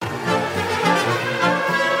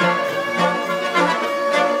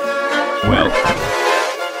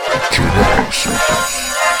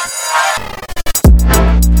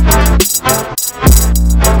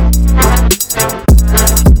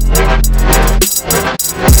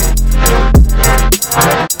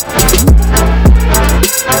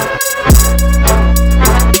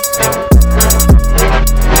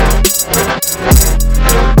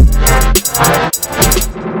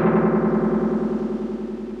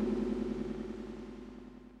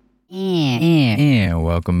And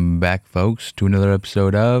welcome back, folks, to another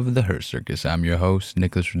episode of The Hurt Circus. I'm your host,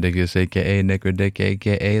 Nicholas Ridiculous, a.k.a. Nick Ridic,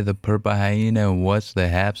 a.k.a. The Purple Hyena, and what's the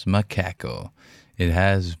haps, my cackle? It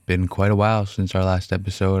has been quite a while since our last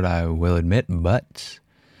episode, I will admit, but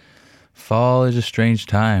fall is a strange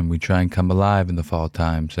time. We try and come alive in the fall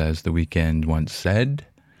times, as The Weeknd once said.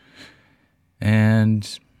 And,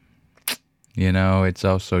 you know, it's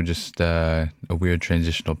also just a weird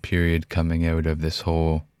transitional period coming out of this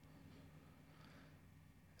whole...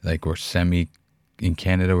 Like, in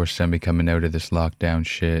Canada, we're coming out of this lockdown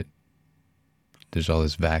shit. There's all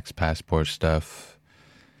this vax passport stuff.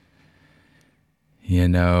 You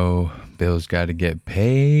know, bills got to get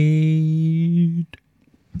paid.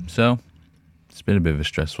 So, it's been a bit of a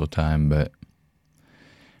stressful time, but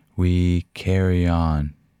we carry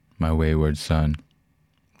on, my wayward son,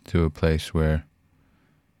 to a place where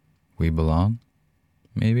we belong,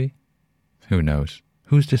 maybe? Who knows?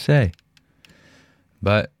 Who's to say?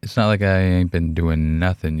 But it's not like I ain't been doing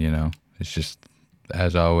nothing, you know. It's just,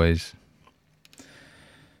 as always,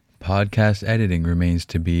 podcast editing remains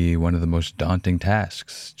to be one of the most daunting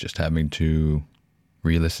tasks. Just having to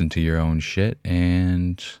re-listen to your own shit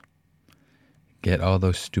and get all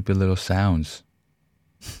those stupid little sounds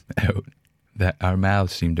out that our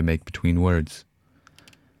mouths seem to make between words.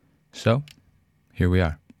 So, here we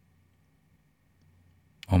are.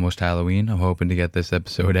 Almost Halloween. I'm hoping to get this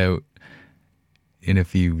episode out in a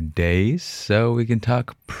few days, so we can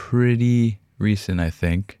talk pretty recent, I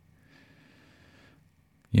think.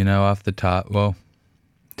 You know, off the top, well,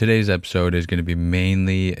 today's episode is going to be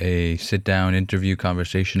mainly a sit-down interview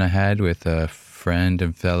conversation I had with a friend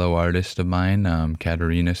and fellow artist of mine,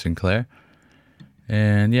 Katarina Sinclair.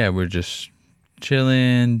 And yeah, we're just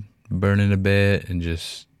chilling, burning a bit, and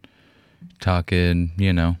just talking,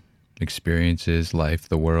 you know, experiences, life,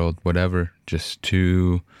 the world, whatever. Just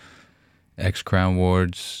two ex-Crown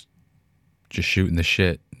Wards just shooting the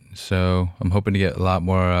shit. So I'm hoping to get a lot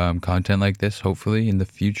more content like this, hopefully, in the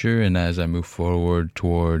future, and as I move forward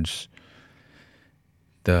towards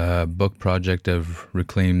the book project of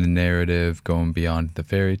Reclaim the Narrative, going beyond the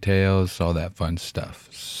fairy tales, all that fun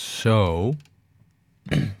stuff. So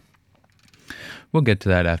we'll get to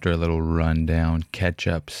that after a little rundown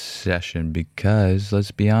catch-up session, because, let's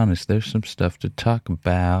be honest, there's some stuff to talk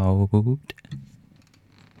about.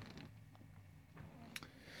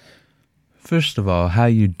 First of all, how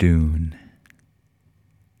you doing?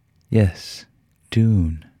 Yes,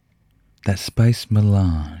 Dune. That spice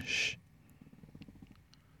melange.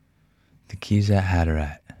 The keys at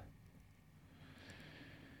Hatteret.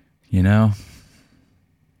 You know,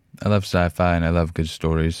 I love sci-fi and I love good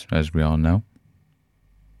stories, as we all know.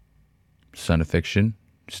 Son of fiction,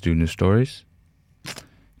 student of stories.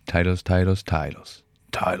 Titles.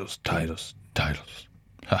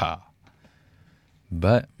 Haha.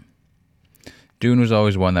 But Dune was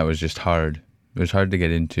always one that was just hard. It was hard to get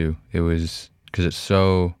into. It was because it's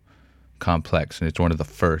so complex and it's one of the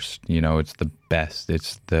first, you know, it's the best.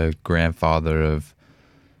 It's the grandfather of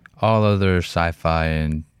all other sci-fi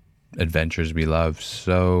and adventures we love.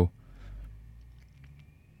 So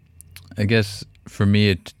I guess for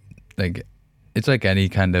me, it's like any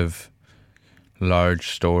kind of large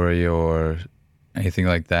story or anything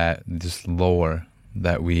like that, this lore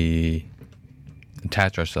that we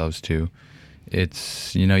attach ourselves to.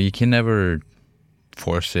 It's, you know, you can never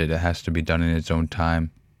force it. It has to be done in its own time.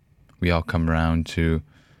 We all come around to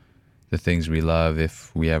the things we love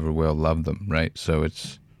if we ever will love them, right? So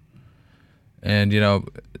it's, and, you know,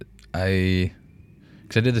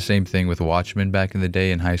 because I did the same thing with Watchmen back in the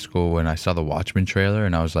day in high school when I saw the Watchmen trailer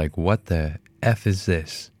and I was like, what the F is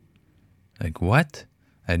this? Like, what?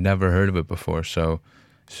 I'd never heard of it before. So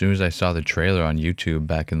as soon as I saw the trailer on YouTube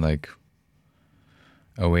back in like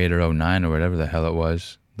 08 or 09 or whatever the hell it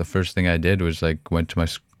was, the first thing I did was like went to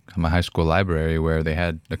my high school library where they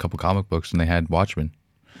had a couple comic books and they had Watchmen.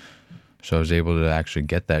 So I was able to actually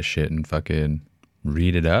get that shit and fucking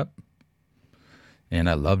read it up. And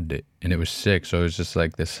I loved it. And it was sick. So it was just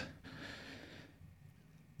like this,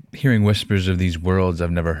 hearing whispers of these worlds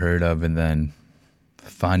I've never heard of and then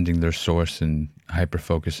finding their source and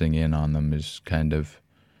hyper-focusing in on them is kind of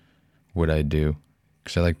what I do.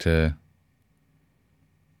 Because I like to...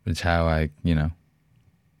 It's how I, you know,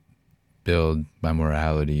 build my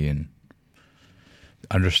morality and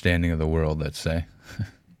understanding of the world, let's say.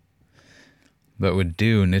 But with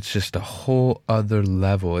Dune, it's just a whole other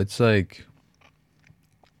level. It's like,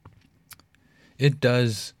 it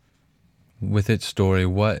does with its story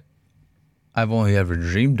what I've only ever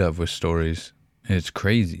dreamed of with stories. And it's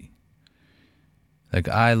crazy. Like,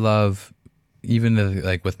 I love, even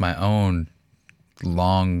like with my own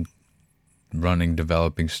long running,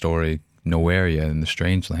 developing story, Noeria in the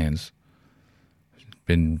Strangelands.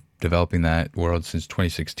 Been developing that world since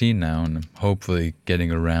 2016 now, and I'm hopefully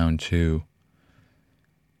getting around to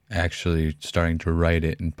actually starting to write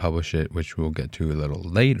it and publish it, which we'll get to a little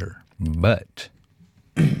later. But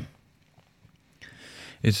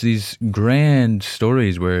it's these grand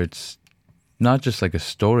stories where it's not just like a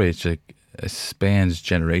story, it's like it spans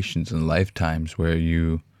generations and lifetimes, where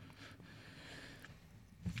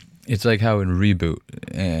it's like how in Reboot,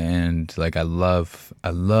 and like I love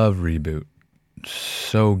Reboot.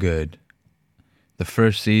 So good. The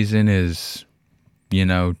first season is,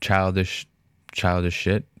 childish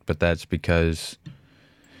shit, but that's because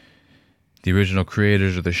the original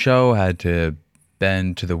creators of the show had to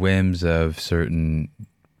bend to the whims of certain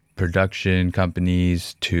production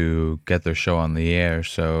companies to get their show on the air.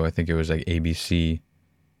 So I think it was like ABC.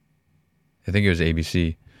 And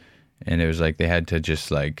it was like they had to just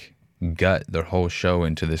like gut their whole show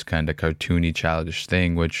into this kind of cartoony, childish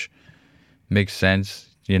thing, which makes sense,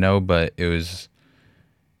 but it was,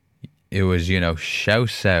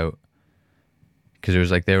 shouts out, because it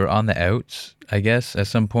was like they were on the outs, I guess, at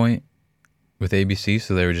some point with ABC,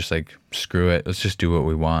 so they were just like, screw it, let's just do what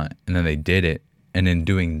we want. And then they did it, and in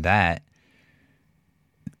doing that,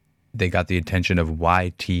 they got the attention of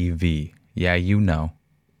YTV. Yeah,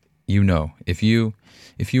 if you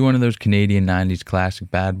one of those Canadian 90s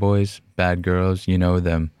classic bad boys, bad girls,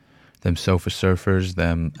 them sofa surfers,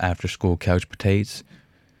 them after school couch potatoes,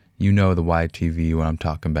 the YTV, what I'm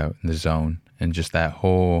talking about, in The Zone. And just that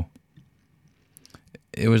whole,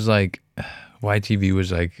 it was like, YTV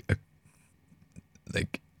was like,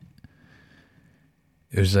 it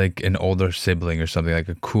was like an older sibling or something, like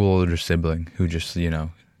a cool older sibling who just,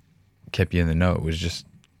 kept you in the know. It was just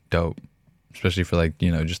dope, especially for like,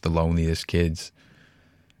 just the loneliest kids.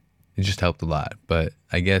 It just helped a lot. But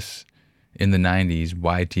I guess in the 90s,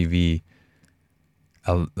 YTV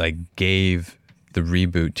gave the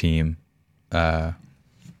Reboot team,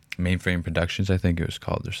 Mainframe Productions, I think it was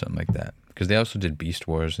called, or something like that. Because they also did Beast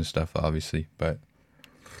Wars and stuff, obviously. But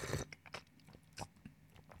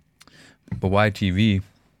YTV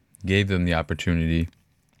gave them the opportunity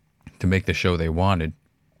to make the show they wanted.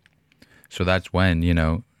 So that's when,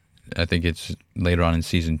 I think it's later on in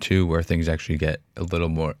season 2 where things actually get a little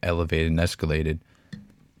more elevated and escalated,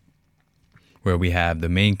 where we have the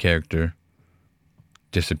main character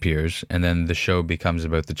disappears, and then the show becomes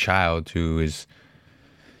about the child who is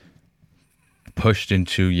pushed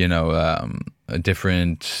into, a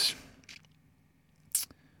different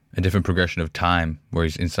progression of time, where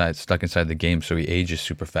he's stuck inside the game, so he ages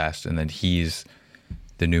super fast, and then he's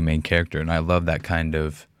the new main character. And I love that kind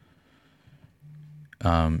of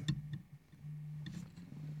one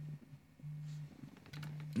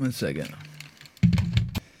second.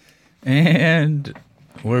 And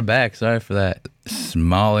we're back. Sorry for that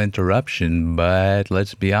small interruption, but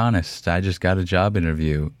let's be honest, I just got a job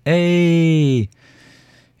interview. Hey!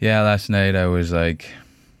 Yeah, last night I was like,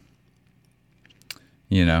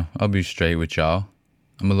 I'll be straight with y'all.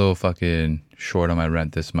 I'm a little fucking short on my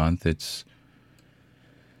rent this month. It's,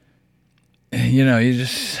 you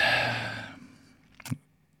just,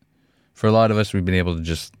 for a lot of us, we've been able to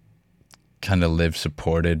just kind of live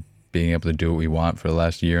supported, being able to do what we want for the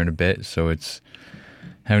last year and a bit. So it's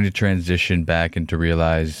having to transition back and to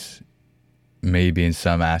realize maybe in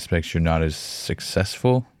some aspects you're not as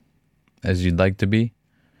successful as you'd like to be.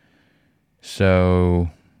 So,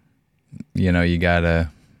 you gotta,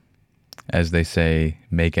 as they say,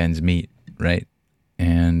 make ends meet, right?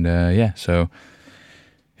 And so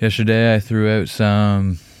yesterday I threw out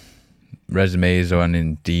some resumes on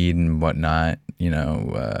Indeed and whatnot,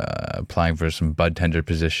 applying for some bud tender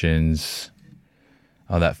positions,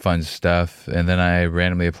 all that fun stuff. And then I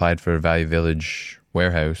randomly applied for a Value Village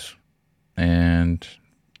warehouse, and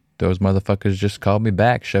those motherfuckers just called me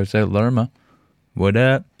back. Shouts out Lerma. What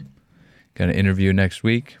up? Got an interview next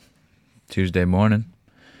week, Tuesday morning.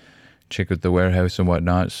 Check with the warehouse and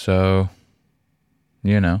whatnot. So,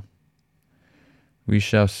 we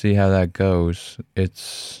shall see how that goes.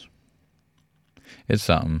 It's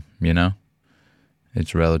something,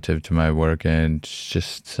 It's relative to my work, and it's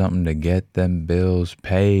just something to get them bills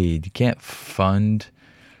paid. You can't fund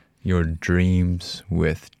your dreams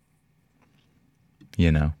with,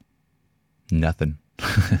 nothing.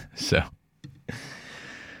 So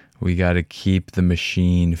we got to keep the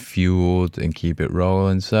machine fueled and keep it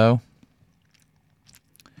rolling. So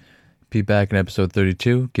be back in episode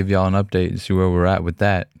 32, give y'all an update and see where we're at with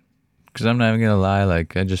that. Because I'm not even going to lie,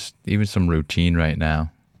 even some routine right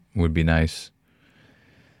now would be nice.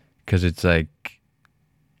 Because it's like,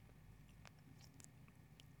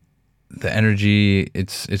 the energy,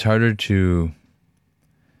 it's harder to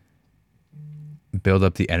build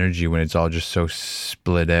up the energy when it's all just so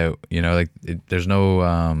split out, you know, like there's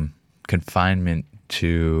no confinement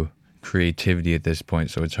to creativity at this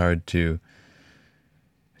point, so it's hard to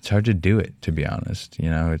do it, to be honest. You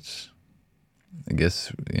know, I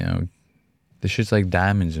guess, you know, this shit's like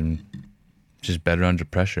diamonds and just better under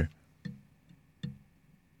pressure.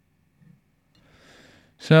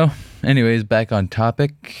 So, anyways, back on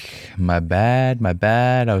topic. My bad.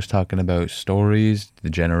 I was talking about stories, the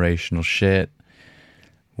generational shit.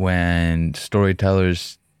 When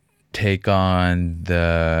storytellers take on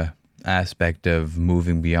the aspect of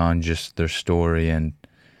moving beyond just their story, and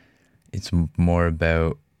it's more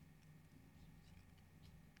about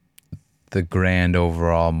the grand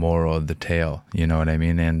overall moral of the tale, you know what I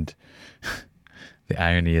mean? And the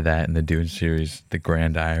irony of that in the Dune series, the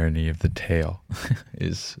grand irony of the tale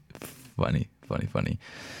is funny.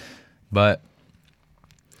 But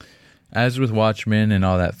as with Watchmen and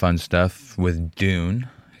all that fun stuff with Dune,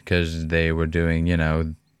 because they were doing, you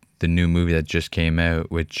know, the new movie that just came out,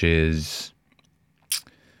 which is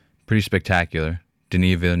pretty spectacular.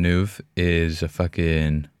 Denis Villeneuve is a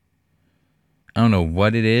fucking... I don't know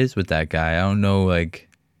what it is with that guy. I don't know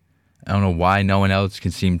why no one else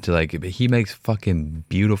can seem to like it, but he makes fucking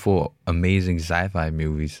beautiful, amazing sci-fi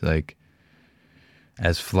movies. Like,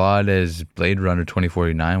 as flawed as Blade Runner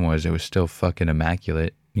 2049 was, it was still fucking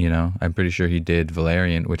immaculate, you know? I'm pretty sure he did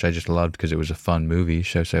Valerian, which I just loved because it was a fun movie.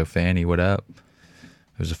 So Fanny, what up?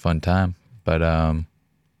 It was a fun time. But,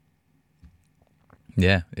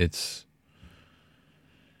 yeah, it's...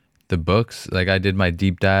 The books, like, I did my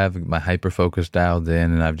deep dive, my hyper focus dialed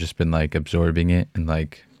in, and I've just been like absorbing it and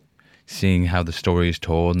like seeing how the story is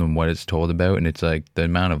told and what it's told about. And it's like the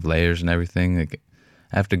amount of layers and everything, like,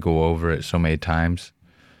 I have to go over it so many times.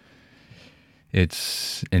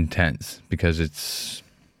 It's intense because it's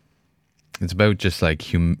about just like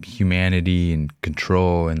humanity and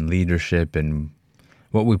control and leadership and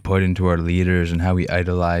what we put into our leaders and how we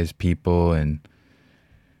idolize people and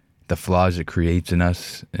the flaws it creates in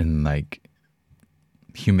us, and like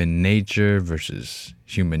human nature versus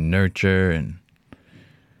human nurture, and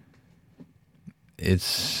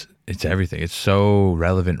it's everything. It's so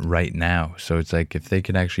relevant right now. So it's like, if they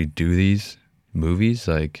can actually do these movies,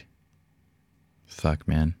 like, fuck,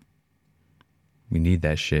 man, we need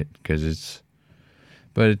that shit. Because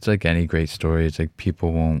but it's like any great story. It's like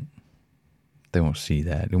people won't see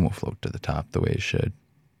that. It won't float to the top the way it should.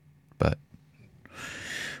 But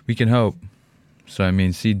we can hope. So, I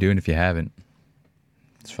mean, see Dune if you haven't.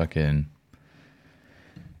 It's fucking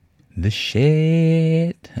the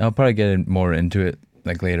shit. I'll probably get more into it,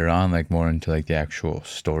 like, later on, like, more into, like, the actual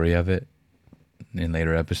story of it in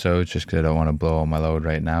later episodes, just because I don't want to blow all my load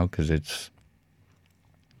right now, because it's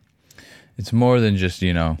more than just,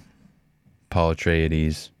 you know, Paul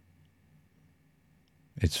Atreides.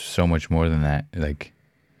 It's so much more than that. Like,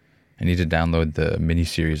 I need to download the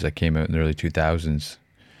miniseries that came out in the early 2000s.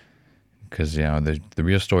 Because, you know, the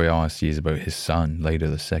real story I want to see is about his son, Later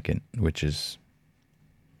the Second, which is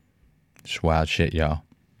just wild shit, y'all.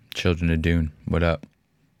 Children of Dune, what up?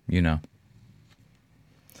 You know.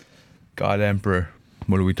 God Emperor,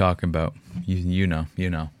 what are we talking about? You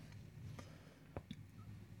know.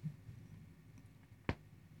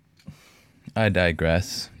 I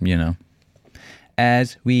digress, you know.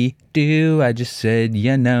 As we do, I just said,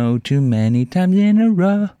 you know, too many times in a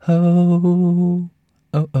row. Oh.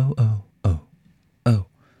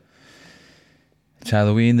 It's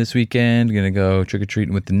Halloween this weekend. Gonna go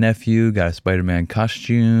trick-or-treating with the nephew. Got a Spider-Man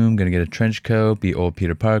costume. Gonna get a trench coat. Be old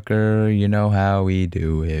Peter Parker. You know how we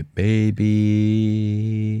do it, baby.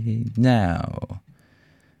 Now,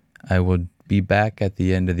 I will be back at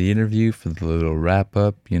the end of the interview for the little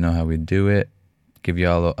wrap-up. You know how we do it. Give you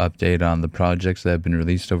all an update on the projects that have been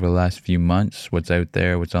released over the last few months. What's out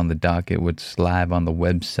there, what's on the docket, what's live on the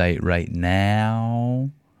website right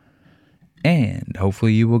now. And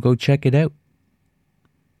hopefully you will go check it out.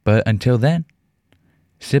 But until then,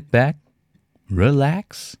 sit back,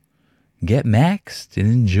 relax, get maxed, and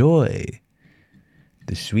enjoy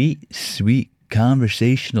the sweet, sweet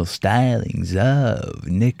conversational stylings of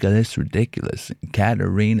Nicholas Ridiculous and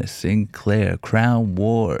Katarina Sinclair Crown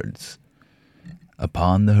Wards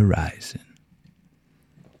upon the horizon.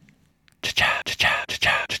 Cha-cha, cha-cha,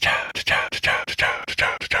 cha-cha, cha-cha, cha-cha, cha-cha, cha-cha,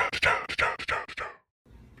 cha-cha, cha-cha, cha-cha, cha-cha.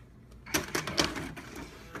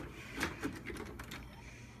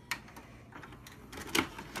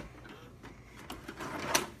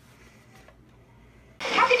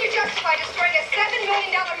 How can you justify destroying a $7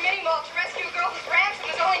 million mini-mall to rescue a girl whose ransom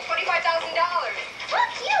was only $25,000?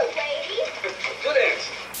 Fuck you, lady! Good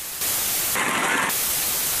answer.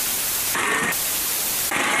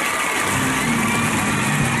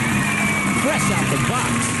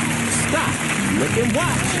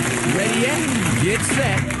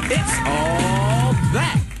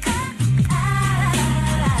 that?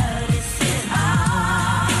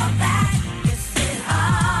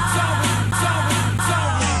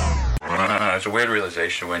 It's a weird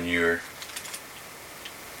realization when you're...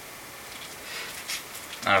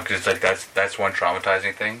 I don't know, because it's like that's one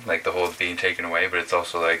traumatizing thing, like the whole being taken away, but it's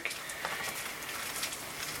also like...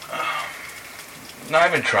 not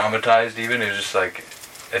even traumatized even, it's just like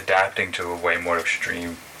adapting to a way more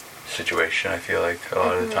extreme situation, I feel like, a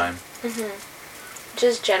lot of the time.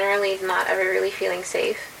 Just generally not ever really feeling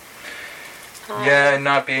safe. Yeah, and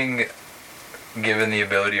not being given the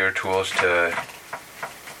ability or tools to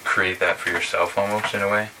create that for yourself almost in a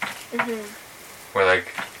way. Where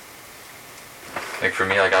like for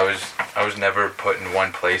me, like I was never put in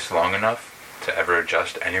one place long enough to ever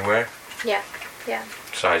adjust anywhere. Yeah.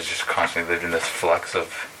 So I just constantly lived in this flux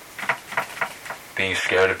of being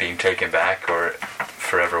scared of being taken back or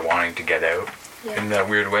forever wanting to get out in that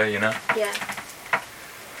weird way, you know? Yeah.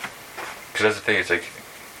 Because that's the thing, it's like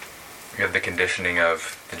you have the conditioning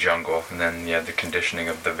of the jungle and then you have the conditioning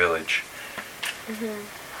of the village.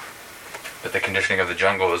 But the conditioning of the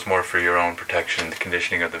jungle is more for your own protection. The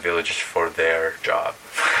conditioning of the village is for their job.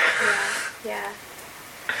 Yeah.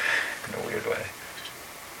 In a weird way.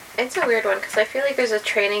 It's a weird one because I feel like there's a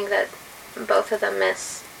training that both of them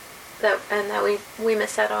miss, that we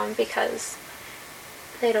miss out on because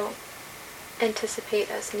they don't anticipate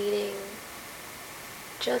us needing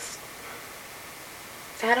just...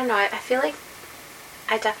 I don't know. I feel like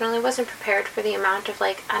I definitely wasn't prepared for the amount of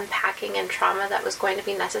like unpacking and trauma that was going to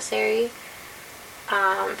be necessary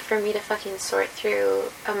for me to fucking sort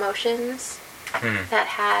through emotions that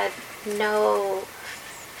had no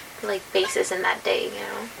like basis in that day, you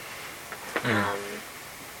know.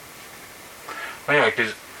 Well, yeah,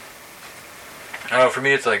 because I don't know. For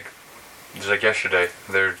me, it's like yesterday.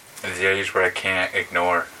 There are days where I can't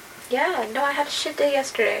ignore. Yeah, no, I had a shit day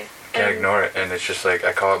yesterday. Can't ignore it, and it's just like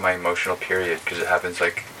I call it my emotional period because it happens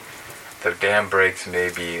like the dam breaks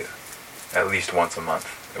maybe at least once a month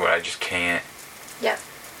where I just can't. Yeah.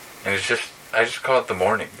 And it's just I just call it the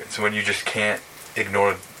mourning. It's when you just can't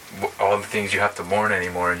ignore all the things you have to mourn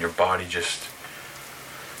anymore, and your body just.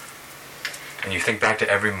 And you think back to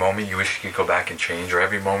every moment you wish you could go back and change, or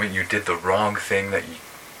every moment you did the wrong thing that you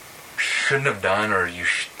shouldn't have done, or you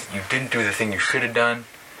didn't do the thing you should have done,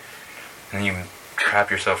 and you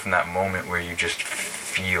trap yourself in that moment where you just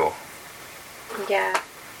feel. Yeah.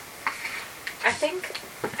 I think...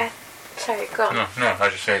 sorry, go on. No, I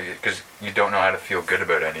was just saying, because you don't know how to feel good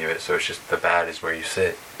about any of it, so it's just the bad is where you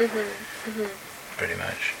sit. Pretty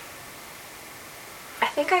much. I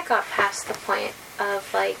think I got past the point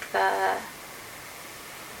of, like, the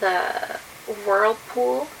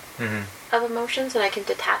whirlpool of emotions, and I can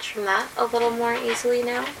detach from that a little more easily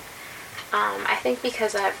now. I think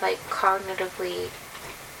because I've, like, cognitively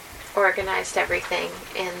organized everything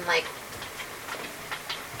in, like,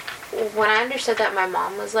 when I understood that my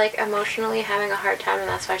mom was, like, emotionally having a hard time and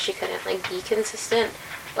that's why she couldn't, like, be consistent,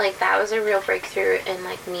 like, that was a real breakthrough in,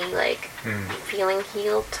 like, me, like, feeling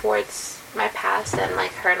healed towards my past and,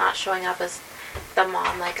 like, her not showing up as the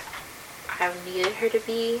mom, like, I needed her to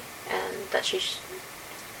be and that she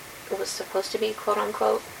was supposed to be,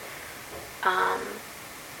 quote-unquote.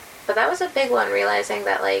 But that was a big one, realizing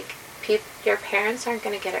that, like, your parents aren't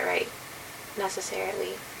going to get it right,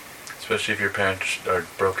 necessarily. Especially if your parents are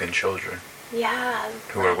broken children. Yeah.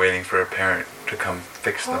 Who are waiting for a parent to come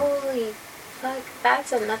fix them. Holy fuck.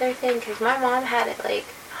 That's another thing, because my mom had it, like,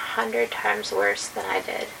 100 times worse than I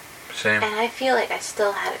did. Same. And I feel like I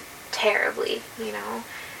still had it terribly, you know?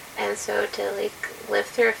 And so to, like, live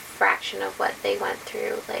through a fraction of what they went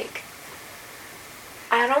through, like...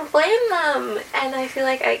 I don't blame them, and I feel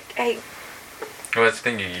like I Well, that's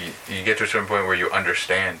the thing, you get to a certain point where you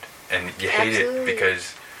understand, and you hate it,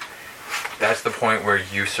 because that's the point where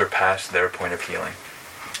you surpass their point of healing.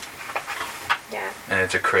 Yeah. And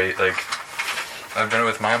it's like, I've done it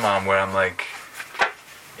with my mom, where I'm like,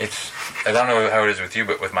 I don't know how it is with you,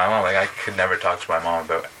 but with my mom, like, I could never talk to my mom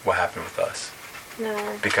about what happened with us.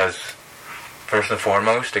 No. Because, first and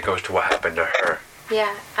foremost, it goes to what happened to her.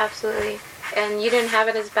 Yeah, absolutely. And you didn't have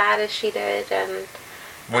it as bad as she did, and...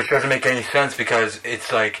 Which doesn't make any sense, because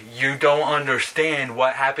it's like, you don't understand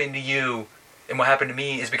what happened to you, and what happened to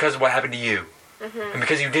me is because of what happened to you. And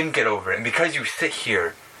because you didn't get over it, and because you sit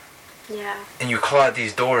here, and you claw at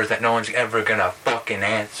these doors that no one's ever gonna fucking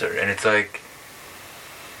answer, and it's like...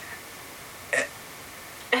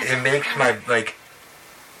 It makes my, like...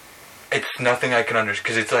 It's nothing I can understand,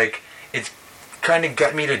 because it's like, it's trying to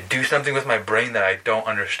get me to do something with my brain that I don't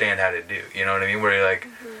understand how to do. You know what I mean? Where you're like,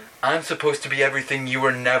 I'm supposed to be everything you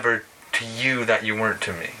were never to you that you weren't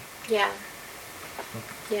to me. Yeah.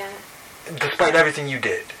 Yeah. Despite everything you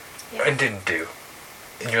did Yeah. and didn't do.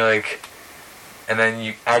 And you're like, and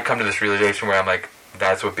then I come to this realization where I'm like,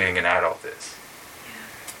 that's what being an adult is.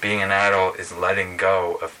 Being an adult is letting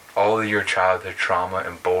go of all of your childhood trauma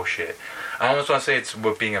and bullshit. I almost want to say it's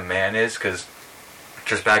what being a man is, because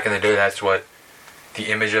just back in the day, that's what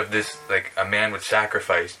the image of this, like, a man would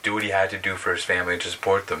sacrifice, do what he had to do for his family to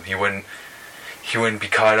support them. He wouldn't be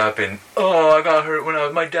caught up in, oh, I got hurt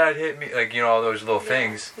when my dad hit me, like, you know, all those little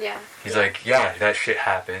things. Yeah. He's like, yeah, that shit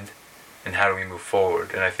happened, and how do we move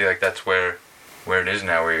forward? And I feel like that's where it is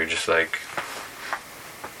now, where you're just like,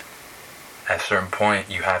 at a certain point,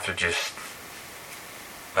 you have to just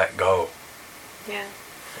let go. Yeah.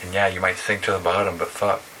 And yeah, you might sink to the bottom, but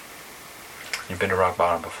fuck, you've been to rock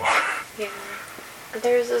bottom before. Yeah.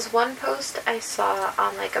 There's this one post I saw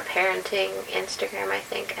on like a parenting Instagram, I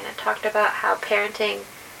think, and it talked about how parenting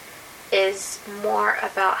is more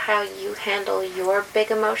about how you handle your big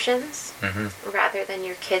emotions rather than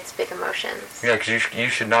your kids' big emotions. Yeah, because you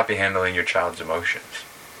should not be handling your child's emotions.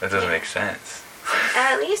 That doesn't make sense.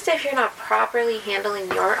 And at least if you're not properly handling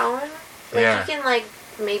your own, like you can like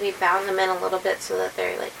maybe bound them in a little bit so that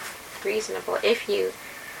they're like reasonable. If you,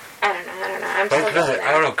 I don't know. I'm still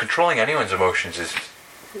I don't know. Controlling anyone's emotions is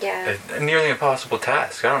a nearly impossible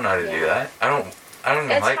task. I don't know how to do that. I don't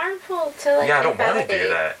It's like. harmful to like I don't want to invalidate. do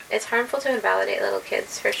that. It's harmful to invalidate little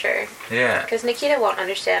kids for sure. Yeah. Because Nikita won't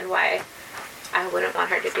understand why I wouldn't want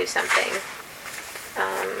her to do something.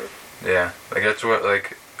 Yeah, like that's what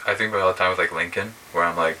like I think about all the time with like Lincoln, where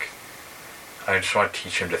I'm like, I just want to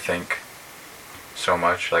teach him to think so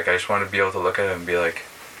much. Like I just want to be able to look at him and be like,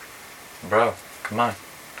 bro, come on, and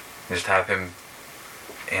just have him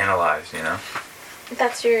analyze, you know.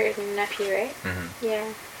 That's your nephew, right? Mm-hmm.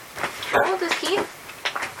 Yeah. How old is he?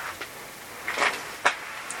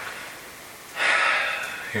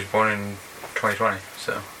 He was born in 2020,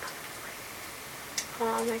 so.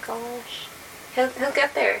 Oh my gosh. He'll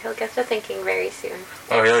get there. He'll get to thinking very soon.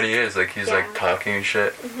 Oh, he already is. Like he's like talking and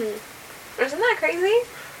shit. Isn't that crazy?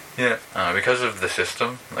 Yeah. Because of the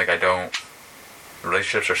system, like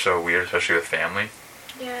relationships are so weird, especially with family.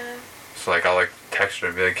 Yeah. So like I'll like text her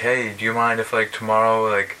and be like, hey, do you mind if like tomorrow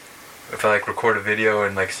like if I like record a video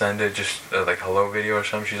and like send it just like hello video or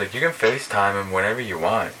something? She's like, you can FaceTime him whenever you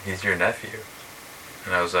want. He's your nephew.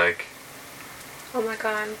 And I was like, Oh my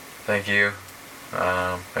god. thank you.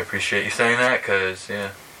 I appreciate you saying that, because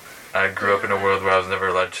I grew up in a world where I was never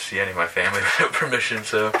allowed to see any of my family without permission,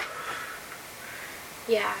 so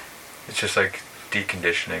Yeah. it's just like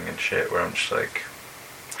deconditioning and shit, where I'm just like,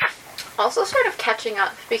 Also sort of catching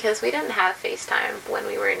up, because we didn't have FaceTime when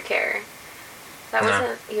we were in care. That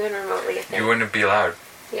wasn't even remotely a thing. you wouldn't be allowed.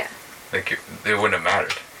 Yeah. Like it wouldn't have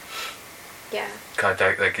mattered. Yeah.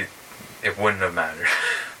 Contact, like it wouldn't have mattered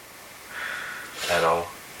at all.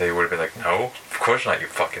 They would have been like, no, of course not, you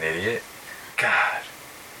fucking idiot. God.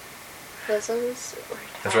 Those ones were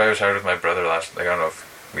That's why I was hard with my brother last. Like I don't know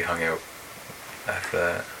if we hung out after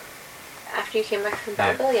that. After you came back from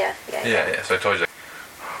Belleville? Yeah. Yeah. So I told you, like,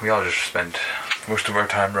 we all just spend most of our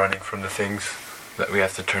time running from the things that we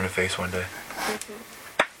have to turn to face one day.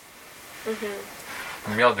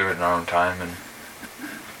 And we all do it in our own time, and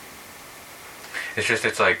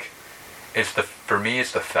for me,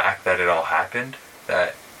 it's the fact that it all happened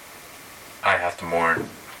that I have to mourn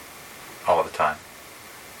all the time.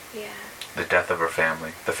 Yeah. The death of our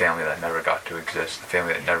family, the family that never got to exist, the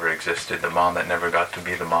family that never existed, the mom that never got to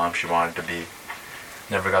be the mom she wanted to be,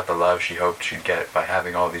 never got the love she hoped she'd get by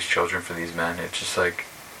having all these children for these men. It's just like,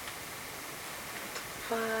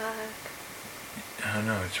 Fuck. I don't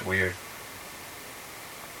know, it's weird.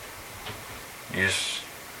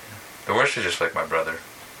 The worst is just like my brother.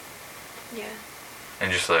 Yeah.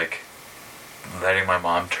 And just like letting my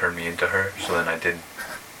mom turn me into her, so then I did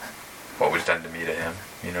what was done to me to him.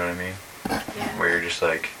 You know what I mean? Yeah. Where you're just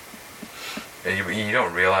like, and you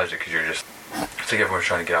don't realize it, because you're just, it's like everyone's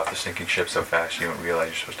trying to get off the sinking ship so fast, you don't realize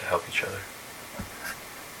you're supposed to help each other.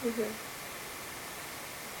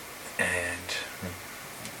 And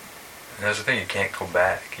that's the thing, you can't go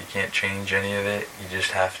back, you can't change any of it, you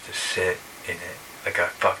just have to sit in it like a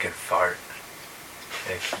fucking fart.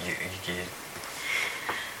 Like you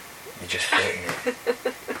just sit in it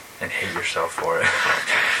and hate yourself for it.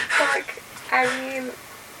 Fuck. I mean...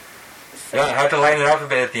 Yeah, I had to lighten it up a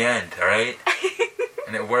bit at the end, alright?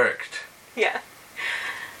 And it worked. Yeah.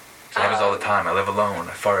 It happens all the time. I live alone,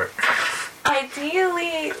 I fart.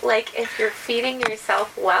 Ideally, like, if you're feeding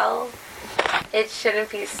yourself well, it shouldn't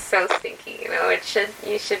be so stinky, you know?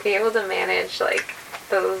 You should be able to manage, like,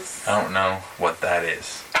 those... I don't know what that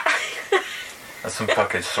is. That's some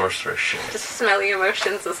fucking sorceress shit. Just smelly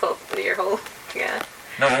emotions your whole... Yeah.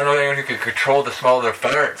 No, I don't know anyone who can control the smell of their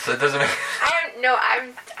farts. That doesn't make...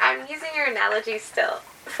 I'm using your analogy still.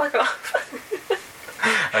 Fuck off.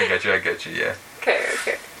 I get you, yeah. Okay.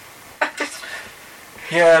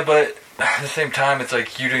 Yeah, but at the same time, it's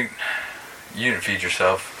like you didn't feed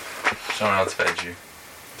yourself. Someone else fed you.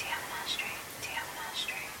 Do you have an ashtray?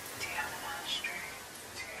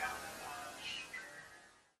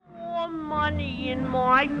 More money in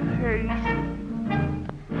my purse.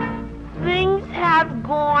 Things have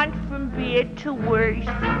gone from bad to worse.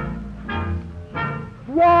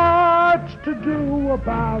 What's to do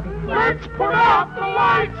about it? Let's put out the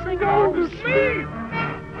lights and go to sleep.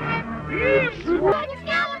 Yeah.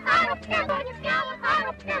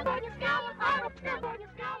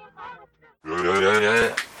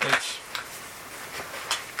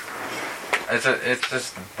 It's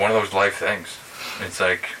just one of those life things. It's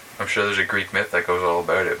like, I'm sure there's a Greek myth that goes all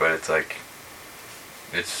about it, but it's like,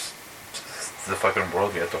 it's the fucking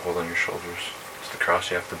world you have to hold on your shoulders. It's the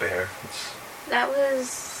cross you have to bear. That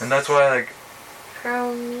was... And that's why, like...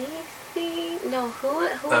 Prometheus? No, who?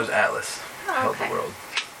 That was Atlas. Held the world.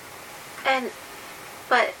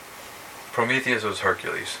 But... Prometheus was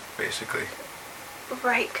Hercules, basically.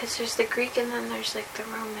 Right, because there's the Greek and then there's, like, the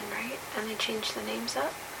Roman, right? And they changed the names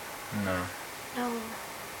up? No. No.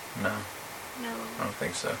 I don't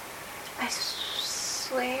think so. I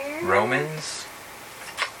swear... Romans?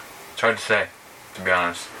 It's hard to say, to be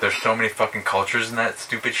honest. There's so many fucking cultures in that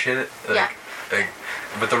stupid shit.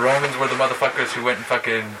 But the Romans were the motherfuckers who went and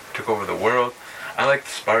fucking took over the world. I like the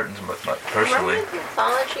Spartans personally. Roman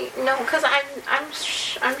mythology? No, because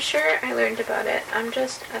I'm sure I learned about it. I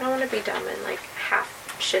don't want to be dumb and like half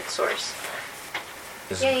shit source.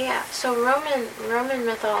 Yeah. So Roman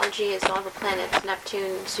mythology is all the planets: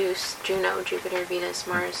 Neptune, Zeus, Juno, Jupiter, Venus,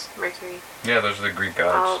 Mars, Mercury. Yeah, those are the Greek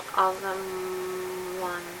gods. All them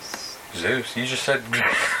ones. Zeus? You just said.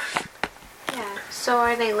 Yeah. So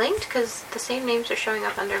are they linked? Because the same names are showing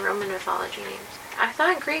up under Roman mythology names. I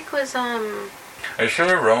thought Greek was Are you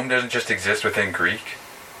sure Rome doesn't just exist within Greek?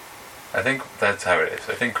 I think that's how it is.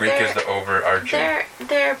 I think Greek is the overarching.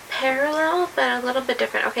 They're parallel, but a little bit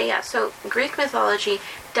different. Okay, yeah. So Greek mythology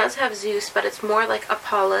does have Zeus, but it's more like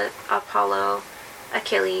Apollo,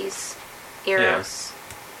 Achilles, Eros,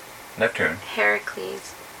 Neptune,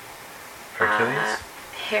 Heracles. Heracles.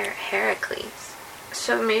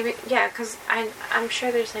 So maybe, yeah, because I'm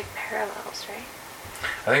sure there's like parallels, right?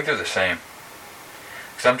 I think they're the same.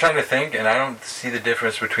 Because I'm trying to think, and I don't see the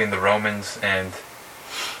difference between the Romans and,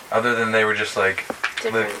 other than they were just like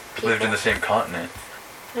lived in the same continent.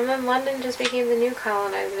 And then London just became the new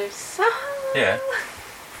colonizers. So yeah.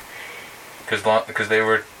 Because they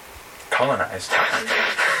were colonized.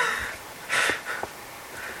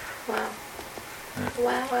 Wow.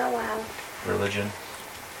 Yeah. Wow. Religion.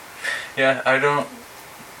 Yeah,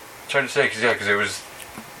 it's hard to say, because it was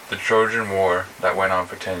the Trojan War that went on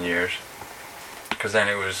for 10 years. Because then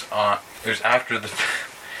it was after the...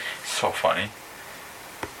 so funny.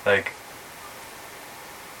 Like,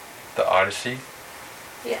 the Odyssey.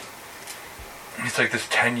 Yeah. It's like this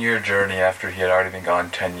 10-year journey after he had already been gone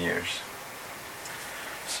 10 years.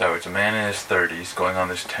 So it's a man in his 30s going on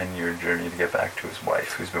this 10-year journey to get back to his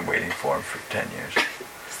wife, who's been waiting for him for 10 years.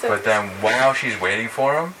 But then while she's waiting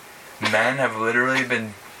for him, men have literally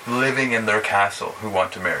been living in their castle who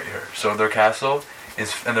want to marry her. So their castle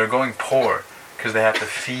is, and they're going poor because they have to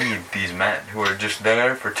feed these men who are just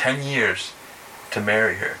there for 10 years to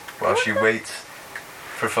marry her while she waits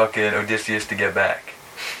for fucking Odysseus to get back.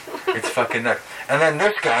 It's fucking nuts. And then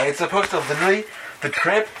this guy, it's supposed to literally, the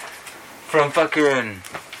trip from fucking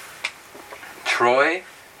Troy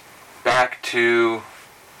back to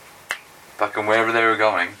fucking wherever they were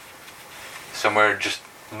going, somewhere just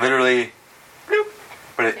literally, bloop,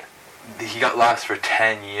 but he got lost for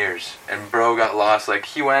 10 years, and bro got lost, like,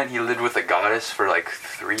 he lived with a goddess for like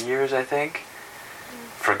 3 years, I think,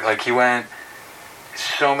 he went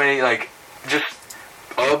so many, like, just,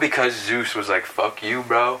 all because Zeus was like, fuck you,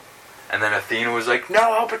 bro, and then Athena was like,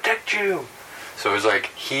 no, I'll protect you, so it was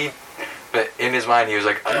like, but in his mind, he was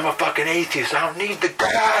like, I'm a fucking atheist. I don't need the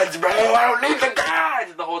gods, bro. I don't need the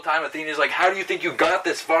gods. And the whole time, Athena's like, how do you think you got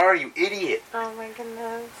this far, you idiot? Oh my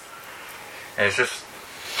goodness. And it's just,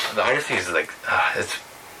 the Odyssey is like, it's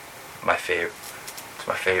my favorite. It's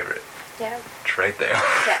my favorite. Yeah. It's right there.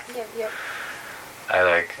 Yeah. I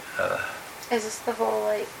like, Is this the whole,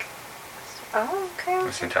 like... Oh, okay.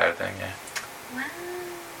 this entire thing, yeah. Wow.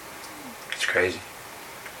 It's crazy.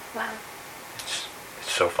 Wow. It's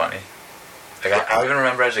so funny. Like, I even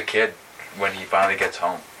remember as a kid when he finally gets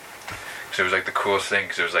home. Because it was like the coolest thing,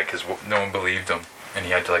 because it was like, no one believed him, and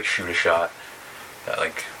he had to like shoot a shot. that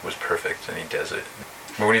like was perfect, and he does it.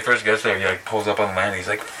 But when he first gets there, he like pulls up on land. He's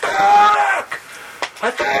like, "Fuck!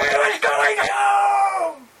 I thought I was going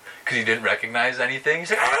home," because he didn't recognize anything. He's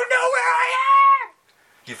like, "I don't know where I am."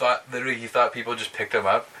 He thought people just picked him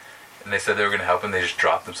up, and they said they were gonna help him. They just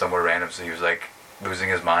dropped him somewhere random. So he was like losing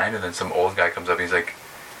his mind, and then some old guy comes up. And he's like,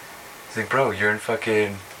 "Bro, you're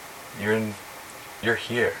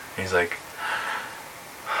here." And he's like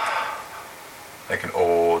an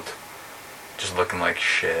old, just looking like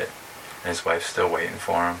shit, and his wife's still waiting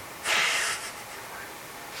for him.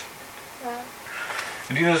 Wow.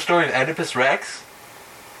 Do you know the story of Oedipus Rex?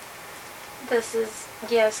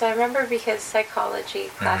 Yes, I remember because psychology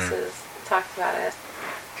classes talked about it.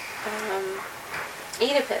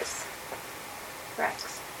 Oedipus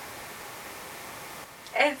Rex.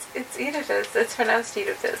 It's Oedipus. It's pronounced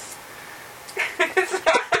Oedipus.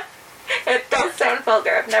 It does sound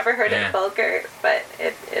vulgar. I've never heard it vulgar, but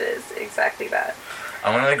it is exactly that.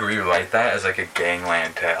 I want to like rewrite that as like a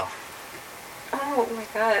gangland tale. Oh my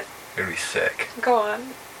god. It would be sick. Go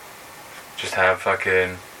on. Just have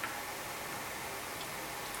fucking...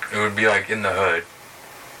 It would be like in the hood.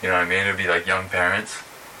 You know what I mean? It would be like young parents.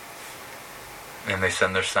 And they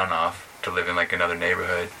send their son off to live in like another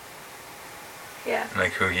neighborhood. Yeah. And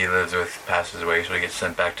like who he lives with passes away, so he gets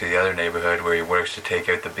sent back to the other neighborhood where he works to take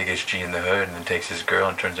out the biggest G in the hood, and then takes his girl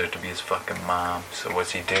and turns out to be his fucking mom. So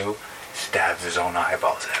what's he do? Stabs his own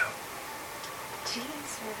eyeballs out.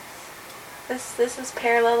 Jesus. This is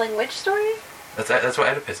paralleling which story? That's what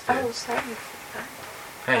Oedipus did. Oh, sorry.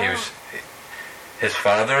 Yeah, his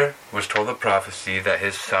father was told a prophecy that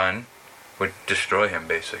his son would destroy him,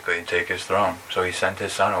 basically, and take his throne. So he sent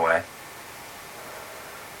his son away.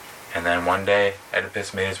 And then one day,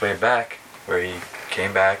 Oedipus made his way back, where he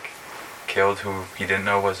came back, killed who he didn't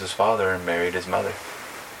know was his father, and married his mother.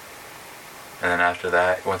 And then after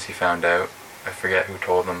that, once he found out, I forget who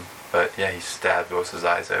told him, but yeah, he stabbed both his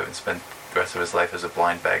eyes out and spent the rest of his life as a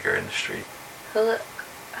blind beggar in the street. I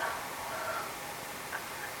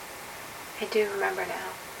do remember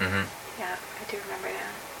now. Mm-hmm. Yeah, I do remember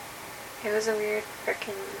now. It was a weird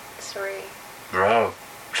frickin' story. Bro,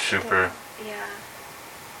 super. Yeah.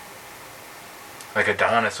 Like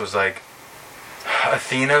Adonis was like,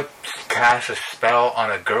 Athena cast a spell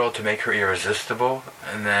on a girl to make her irresistible,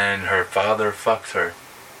 and then her father fucks her.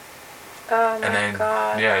 Oh my and then,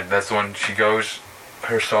 god. Yeah, that's when she goes,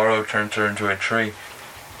 her sorrow turns her into a tree.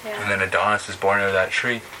 Yeah. And then Adonis is born out of that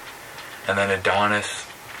tree. And then Adonis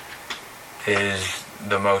is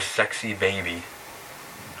the most sexy baby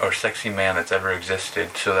or sexy man that's ever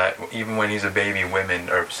existed, so that even when he's a baby, women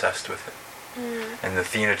are obsessed with him. And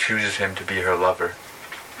Athena chooses him to be her lover.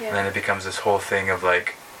 Yeah. And then it becomes this whole thing of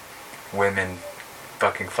like women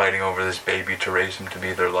fucking fighting over this baby to raise him to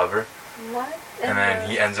be their lover. What? And then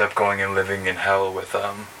he ends up going and living in hell with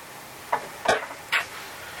the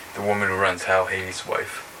woman who runs hell, Hades'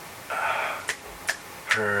 wife.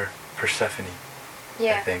 Her Persephone,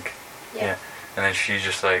 yeah. I think. Yeah. And then she's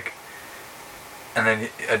just like... And then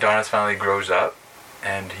Adonis finally grows up,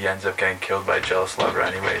 and he ends up getting killed by a jealous lover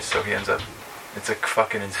anyway, so he ends up... It's like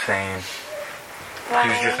fucking insane. Why? He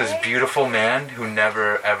was just this beautiful man who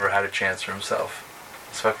never ever had a chance for himself.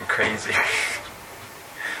 It's fucking crazy.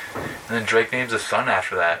 And then Drake names a son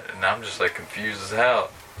after that, and I'm just like confused as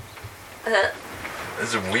hell.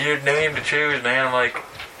 It's a weird name to choose, man. I'm like...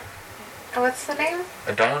 What's the name?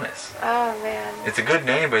 Adonis. Oh, man. It's a good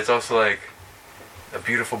name, but it's also like a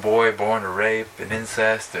beautiful boy born to rape and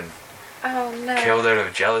incest and Oh, no. killed out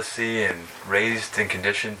of jealousy and raised and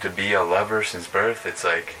conditioned to be a lover since birth. It's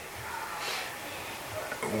like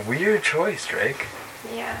a weird choice, Drake.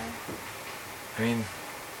 Yeah. I mean...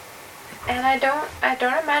 And I don't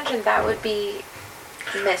imagine that would be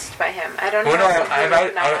missed by him. I don't know. Well, no, if he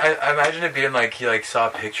would not. I imagine it being like he like saw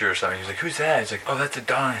a picture or something. He's like, "Who's that?" He's like, "Oh, that's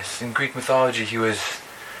Adonis. In Greek mythology, he was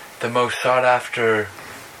the most sought after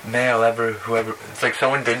male ever. Whoever." It's like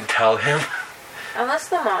someone didn't tell him. Unless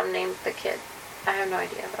the mom named the kid. I have no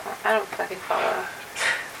idea though. I don't fucking follow.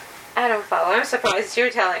 I'm surprised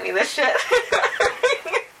you're telling me this shit.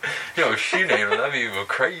 Yo, she named him. That'd be even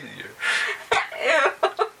crazier. Ew.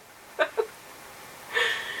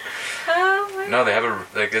 Oh my No, they have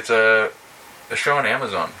it's a show on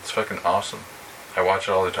Amazon. It's fucking awesome. I watch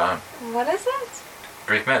it all the time. What is it?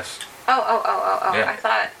 Greek myths. Oh. Yeah. I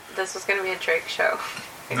thought this was gonna be a Drake show.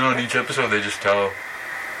 No, in each episode they just tell,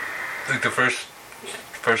 like the first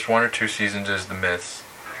 1 or 2 seasons is the myths.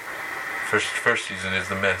 First season is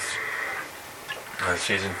the myths. And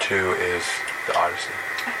season 2 is the Odyssey.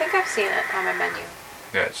 I think I've seen it on my menu.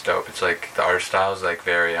 Yeah, it's dope. It's like the art style is like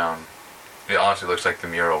very it honestly looks like the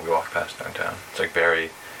mural we walked past downtown. It's like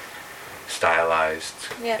very stylized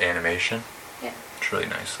Yeah. animation. Yeah. It's really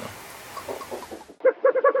nice though.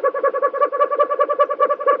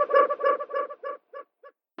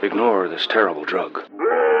 Ignore this terrible drug.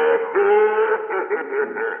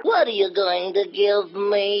 What are you going to give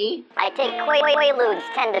me? I take Quaaludes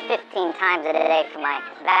 10 to 15 times a day for my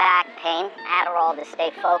back pain. Adderall to stay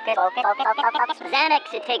focused. Xanax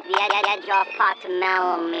to take the edge off, pot to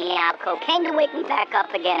mellow me out. Cocaine to wake me back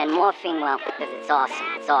up again, and morphine, well, because it's awesome.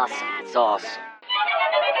 It's awesome. It's awesome.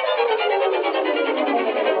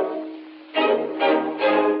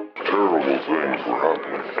 Terrible things were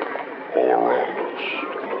happening all around us.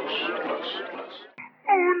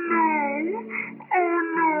 Oh no! Oh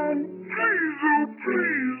no!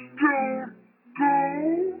 Please don't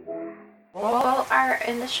go! Well, our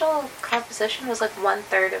initial composition was like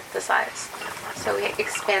 1/3 of the size, so we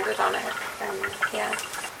expanded on it, and yeah.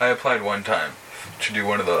 I applied one time to do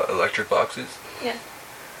one of the electric boxes. Yeah.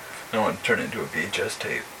 I want to turn it into a VHS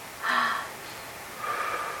tape.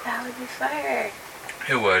 That would be fire.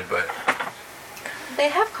 It would, but They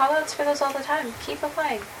have callouts for those all the time. Keep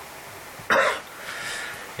applying.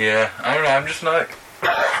 yeah, I don't know. I'm just not.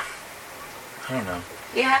 I don't know.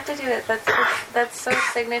 You have to do it. That's so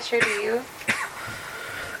signature to you.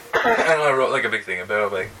 I know I wrote like a big thing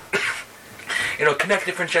about like, connect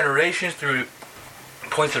different generations through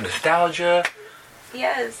points of nostalgia.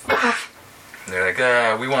 Yes. And they're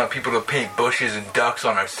like, we want people to paint bushes and ducks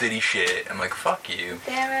on our city shit. I'm like, fuck you.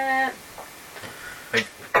 Damn it. Like,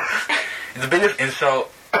 the biggest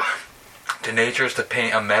insult to nature is to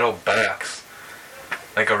paint a metal box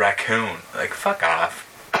like a raccoon. Like, fuck off.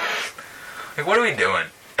 Like, what are we doing?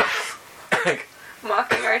 Like,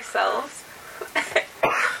 Mocking ourselves.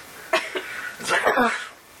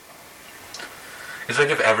 it's like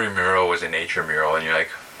if every mural was a nature mural and you're like,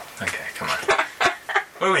 okay, come on.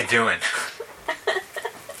 What are we doing?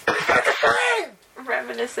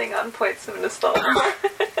 Reminiscing on points of nostalgia.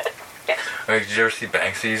 Yeah. Like, did you ever see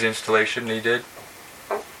Banksy's installation he did?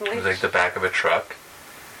 Oh, It was like the back of a truck.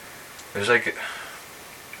 It was like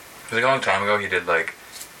a long time ago. He did like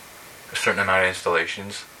a certain amount of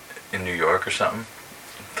installations in New York or something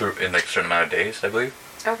in like a certain amount of days, I believe.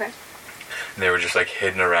 Okay. And they were just like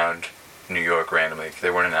hidden around New York randomly. They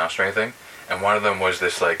weren't announced or anything. And one of them was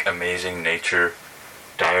this like amazing nature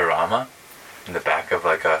diorama in the back of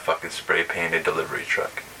like a fucking spray painted delivery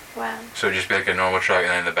truck. Wow. So it'd just be like a normal truck, and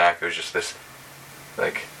then in the back it was just this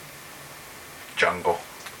like jungle.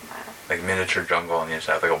 Wow. Like miniature jungle on the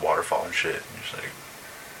inside, like a waterfall and shit. And just like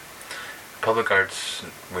public art's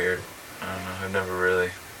weird. I don't know. I've never really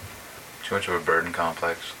too much of a burden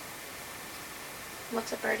complex.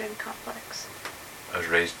 What's a burden complex? I was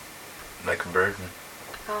raised like a burden,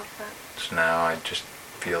 Oh fuck. so now I just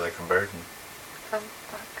feel like a burden. Oh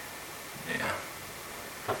fuck.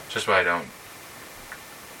 Yeah. Just why I don't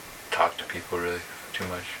talk to people really too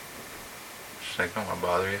much. Just like, don't want to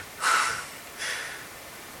bother you.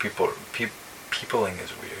 Peopling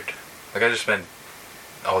is weird. Like, I just spent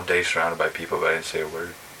all day surrounded by people, but I didn't say a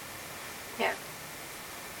word. Yeah.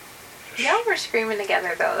 Just, Y'all were screaming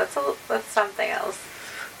together though. That's something else.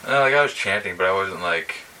 like, I was chanting, but I wasn't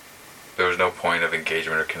like, there was no point of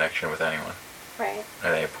engagement or connection with anyone. Right.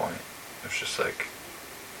 At any point. It was just like,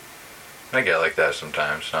 I get like that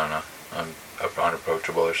sometimes. I don't know. I'm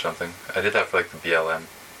unapproachable or something. I did that for like the BLM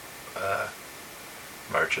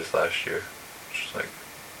marches last year. Just like,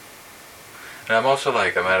 and I'm also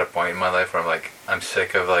like, I'm at a point in my life where I'm like, I'm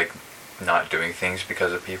sick of like not doing things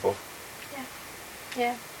because of people. Yeah.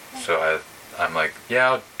 Yeah. So I'm like,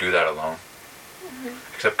 yeah, I'll do that alone. Mm-hmm.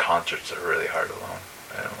 Except concerts are really hard alone.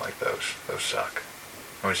 I don't like those. Those suck.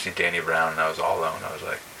 I went to see Danny Brown and I was all alone. I was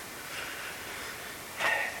like,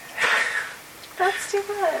 That's too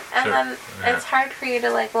bad. And Sure. then Yeah. it's hard for you to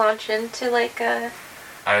like launch into like a.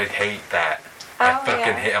 I hate that. I Oh, fucking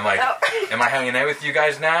yeah. hate. I'm like, Oh. am I hanging out with you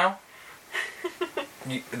guys now?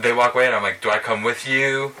 They walk away and I'm like, do I come with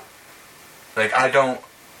you? Like, I don't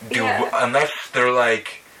do, Yeah. unless they're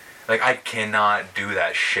like I cannot do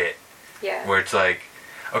that shit. Yeah. Where it's like,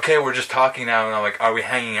 okay, we're just talking now, and I'm like, are we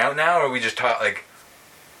hanging out now, or are we just like,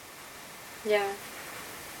 Yeah.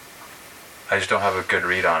 I just don't have a good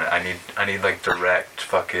read on it. I need like direct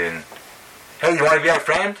fucking, hey, you want to be our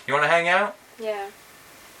friend? You want to hang out? Yeah.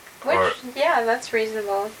 Which, Or- yeah, that's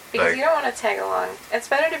reasonable. Because Like- you don't want to tag along. It's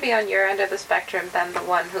better to be on your end of the spectrum than the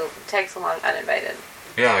one who tags along uninvited.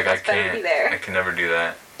 Yeah, like I It's better to can't. be there. I can never do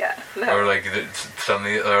that. Yeah. No. Or like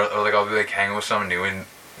suddenly, or like I'll be like hanging with someone new, and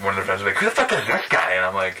one of their friends will be like, who the fuck is this guy? And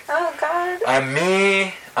I'm like, Oh God. I'm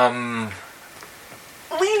me.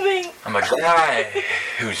 Leaving. I'm a guy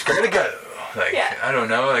who's gotta go. Like, Yeah. I don't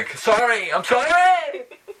know. Like, sorry, I'm sorry.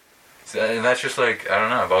 And that's just like, I don't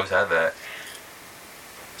know, I've always had that.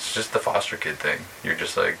 It's just the foster kid thing. You're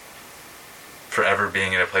just like forever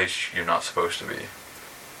being in a place you're not supposed to be.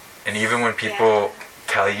 And even when people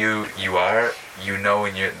tell you you are, you know,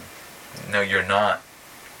 and you're not.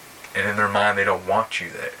 And in their mind, they don't want you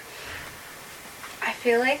there. I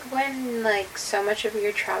feel like when like so much of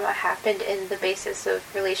your trauma happened in the basis of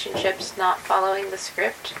relationships not following the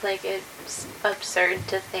script, like it's absurd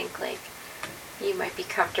to think like you might be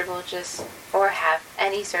comfortable just or have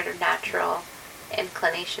any sort of natural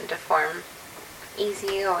inclination to form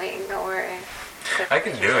easygoing or I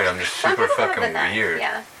can do it, I'm just super fucking weird.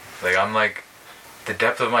 Yeah. Like I'm like, the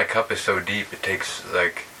depth of my cup is so deep, it takes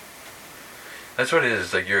like, that's what it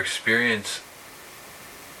is, like your experience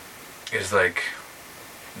is like,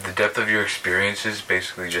 the depth of your experiences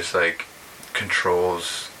basically just like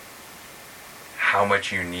controls how much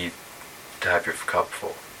you need to have your cup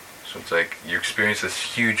full. So it's like you experience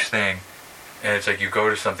this huge thing, and it's like you go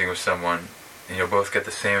to something with someone and you'll both get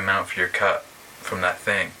the same amount for your cup from that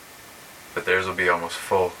thing, but theirs will be almost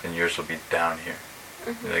full and yours will be down here.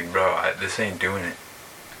 You're like, bro, this ain't doing it.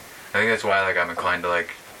 I think that's why like I'm inclined to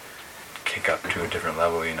like kick up to a different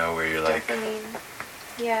level, you know, where you're like,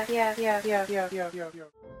 Yeah.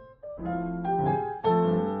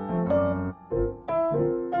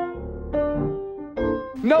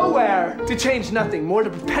 Nowhere to change nothing, more to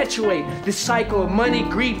perpetuate this cycle of money,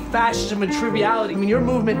 greed, fascism, and triviality. I mean, your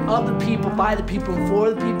movement of the people, by the people, and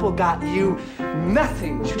for the people got you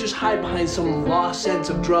nothing. You just hide behind some lost sense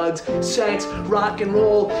of drugs, sex, rock and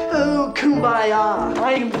roll. Oh, kumbaya.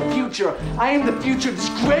 I am the future. I am the future of this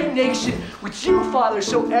great nation which you, Father,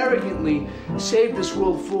 so arrogantly saved this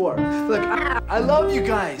world for. Look, I love you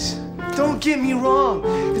guys. Don't get me wrong,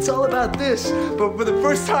 it's all about this, but for the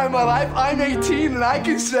first time in my life, I'm 18 and I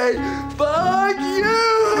can say, fuck you!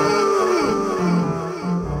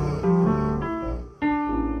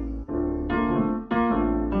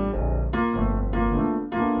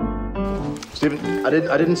 Steven, I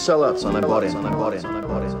didn't sell out, son. I bought in.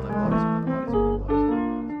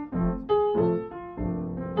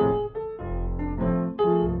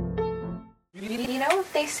 You know,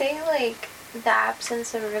 they say like the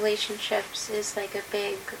absence of relationships is like a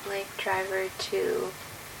big like driver to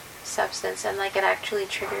substance, and like it actually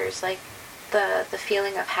triggers like the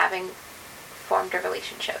feeling of having formed a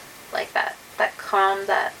relationship, like that calm,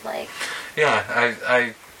 that like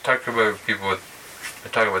I talk about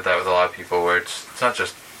that with a lot of people, where it's not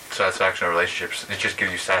just satisfaction of relationships, it just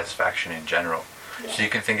gives you satisfaction in general. So you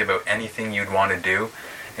can think about anything you'd want to do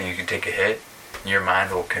and you can take a hit and your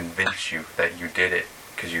mind will convince you that you did it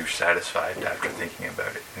because you're satisfied after thinking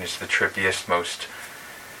about it. And it's the trippiest, most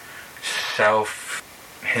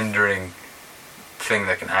self-hindering thing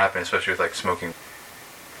that can happen, especially with like smoking.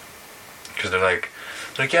 Because they're like,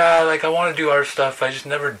 yeah, like I want to do art stuff, I just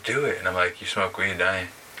never do it. And I'm like, you smoke weed, don't you? And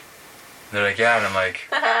they're like, yeah, and I'm like,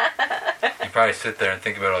 you probably sit there and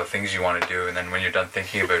think about all the things you want to do, and then when you're done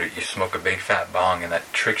thinking about it, you smoke a big fat bong, and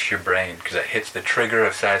that tricks your brain because it hits the trigger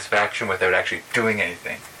of satisfaction without actually doing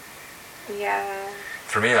anything. Yeah.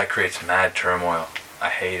 For me, that creates mad turmoil. I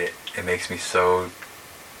hate it. It makes me so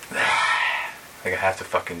like I have to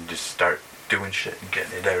fucking just start doing shit and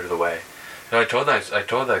getting it out of the way. And I told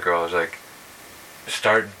that girl, I was like,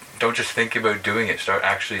 don't just think about doing it, start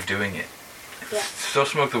actually doing it. Yeah. Still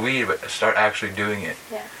smoke the weed, but start actually doing it.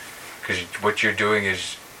 Yeah. Because what you're doing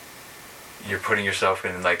is you're putting yourself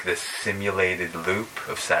in like this simulated loop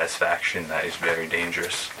of satisfaction that is very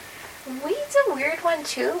dangerous. Weed's a weird one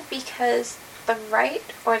too, because the right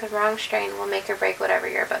or the wrong strain will make or break whatever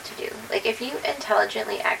you're about to do. Like if you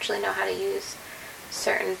intelligently actually know how to use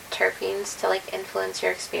certain terpenes to like influence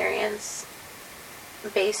your experience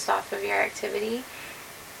based off of your activity,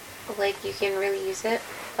 like you can really use it.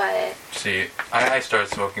 But see, I started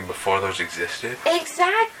smoking before those existed.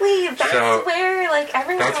 Exactly. That's where like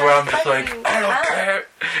everyone. That's where I'm just like, I don't care.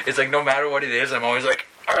 It's like no matter what it is, I'm always like,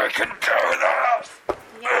 I can do this.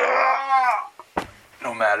 Yeah.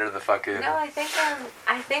 No matter the fucking. No, I think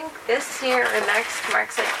this year or next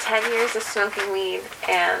marks like 10 years of smoking weed,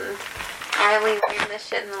 and I only learned this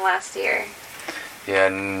shit in the last year. Yeah.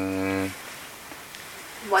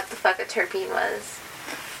 What the fuck a terpene was.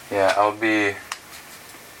 Yeah, I'll be.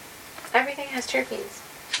 Everything has terpenes.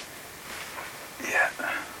 Yeah.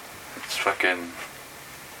 It's fucking.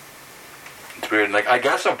 It's weird. Like, I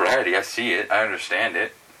got sobriety. I see it. I understand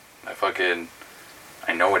it.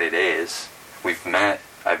 I know what it is. We've met.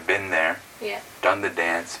 I've been there. Yeah. Done the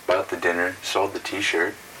dance. Bought the dinner. Sold the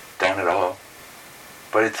t-shirt. Done it all.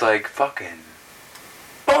 But it's like fucking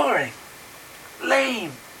boring.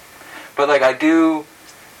 Lame. But like I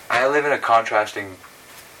live in a contrasting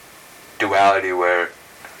duality where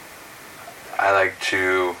I like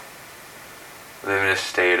to live in a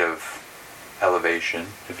state of elevation,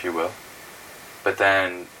 if you will, but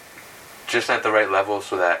then just at the right level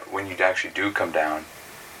so that when you actually do come down,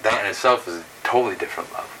 that in itself is a totally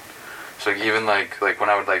different level. So even like when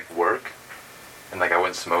I would like work, and like I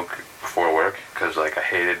wouldn't smoke before work because like I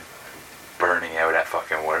hated burning out at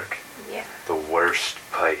fucking work. Yeah. The worst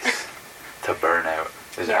place to burn out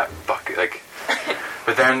is at fucking like.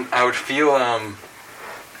 But then I would feel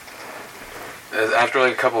after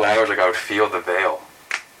like a couple hours, like I would feel the veil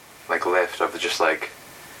like lift of just like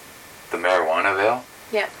the marijuana veil.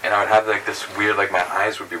 Yeah. And I would have like this weird, like my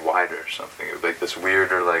eyes would be wider or something. It would be like this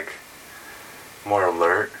weirder, like more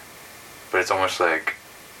alert. But it's almost like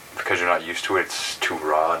because you're not used to it, it's too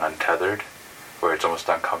raw and untethered, where it's almost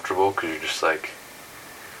uncomfortable because you're just like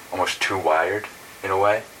almost too wired in a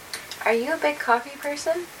way. Are you a big coffee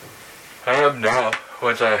person? I am now.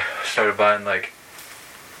 Once I started buying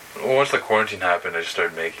once the quarantine happened, I just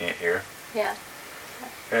started making it here. Yeah.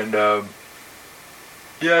 And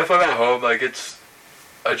yeah, if I'm at home, like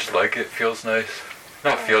I just like it. Feels nice.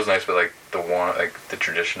 Not feels nice, but like the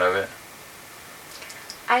tradition of it.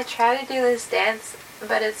 I try to do this dance,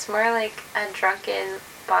 but it's more like a drunken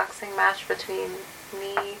boxing match between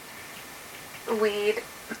me, weed,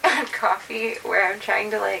 and coffee, where I'm trying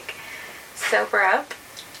to like sober up,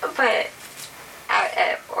 but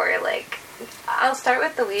or like I'll start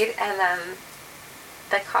with the weed and then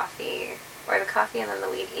the coffee, or the coffee and then the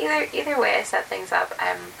weed. Either way I set things up,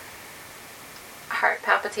 I'm heart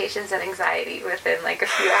palpitations and anxiety within like a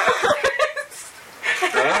few hours.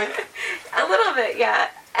 Really? A little bit, yeah.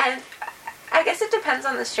 And I guess it depends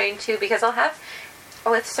on the strain too, because I'll have,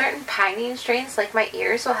 with certain pinene strains, like my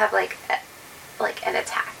ears will have like an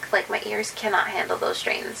attack. Like my ears cannot handle those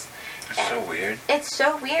strains. It's so weird. It's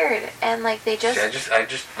so weird, and like they just. See, I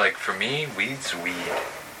just like, for me, weed's weed.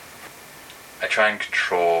 I try and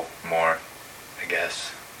control more, I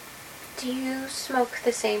guess. Do you smoke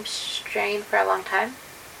the same strain for a long time?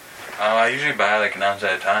 I usually buy like an ounce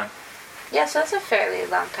at a time. Yeah, so that's a fairly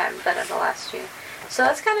long time than it'll last you. So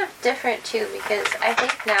that's kind of different too, because I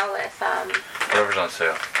think now with Whatever's on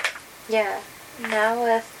sale. Yeah, now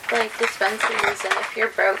with like dispensaries, and if you're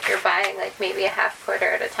broke, you're buying like maybe a half quarter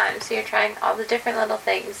at a time. So you're trying all the different little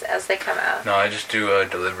things as they come out. No, I just do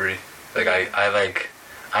delivery. Like I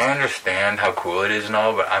understand how cool it is and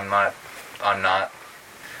all, but I'm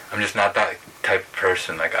just not that type of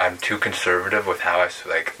person. Like I'm too conservative with how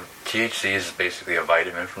THC is basically a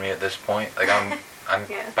vitamin for me at this point. Like I'm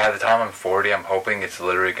Yeah. By the time I'm 40, I'm hoping it's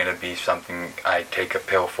literally going to be something I take a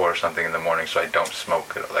pill for or something in the morning so I don't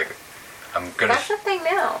smoke it. Like I'm gonna. That's a thing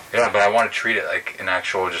now. Yeah, but I want to treat it like an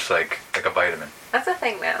actual, just like a vitamin. That's a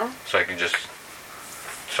thing now. So I'm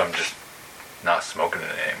just not smoking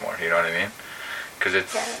it anymore. You know what I mean? Because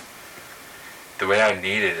it's the way I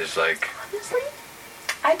need it is like. Honestly,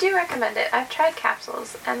 I do recommend it. I've tried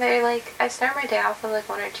capsules, and they're like, I start my day off with like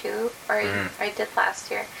one or two, or I did last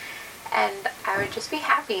year, and I would just be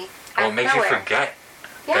happy. Well, it makes you forget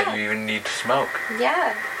that you even need to smoke.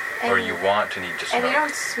 Yeah. Or you want to need to smoke. And you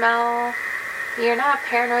don't smell. You're not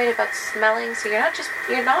paranoid about smelling, so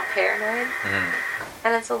you're not paranoid.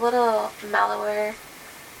 And it's a little mellower,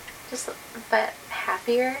 but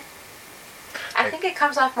happier. I think it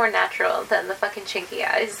comes off more natural than the fucking chinky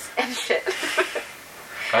eyes and shit.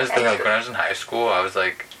 I was thinking, like, when I was in high school, I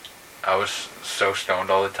was so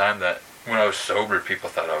stoned all the time that when I was sober, people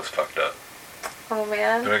thought I was fucked up. Oh,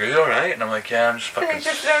 man. They're like, are you alright? And I'm like, yeah, I'm just fucking... They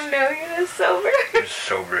just don't know you're sober. I'm just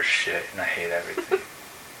sober as shit, and I hate everything.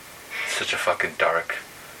 Such a fucking dark,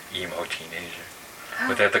 emo teenager.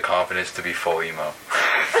 Without the confidence to be full emo.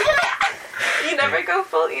 You never go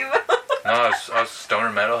full emo. No, I was stoner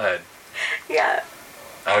metalhead. Yeah.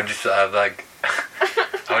 I would just, I was like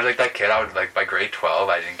that kid, by grade 12,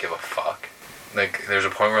 I didn't give a fuck. Like, there was a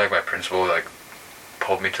point where, like, my principal, like,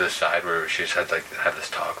 pulled me to the side where she just had this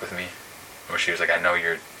talk with me. Where she was like, I know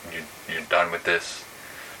you're done with this,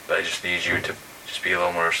 but I just need you to just be a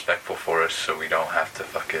little more respectful for us so we don't have to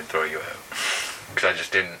fucking throw you out. Because I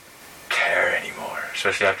just didn't care anymore.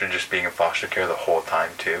 Especially after just being in foster care the whole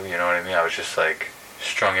time, too. You know what I mean? I was just, like,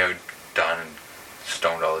 strung out, done, and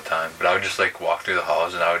stoned all the time. But I would just, like, walk through the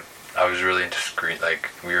halls, and I was really into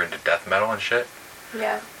we were into death metal and shit.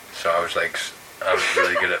 Yeah. So I was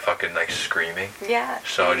really good at fucking, like, screaming. Yeah.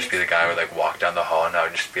 So I would just be the guy who would, like, walk down the hall, and I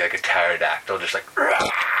would just be like a pterodactyl, just like,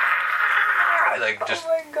 just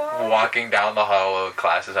walking down the hall while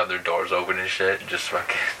classes have their doors open and shit, and just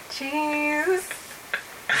fucking... Jeez.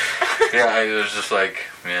 Yeah, it was just like,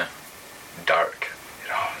 dark.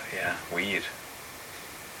 Yeah, weed.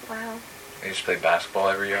 Wow. I used to play basketball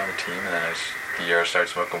every year on the team, and then the year I started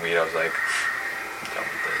smoking weed, I was like, I'm done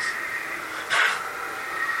with this.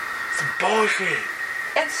 It's bullshit.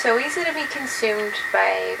 It's so easy to be consumed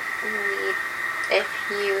by weed if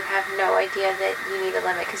you have no idea that you need a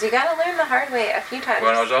limit. Because you gotta learn the hard way a few times.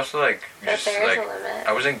 Well, I was also like, that just there is like, a limit.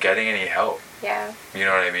 I wasn't getting any help. Yeah. You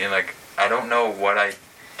know what I mean? Like, I don't know what I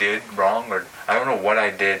did wrong, or I don't know what I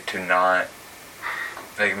did to not,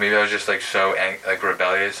 like, maybe I was just like so like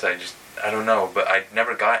rebellious. I don't know, but I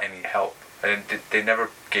never got any help. They never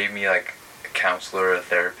gave me like a counselor, a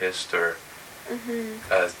therapist, or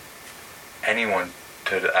anyone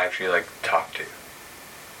to actually like talk to.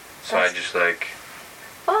 So I just like,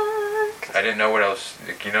 fuck. I didn't know what else,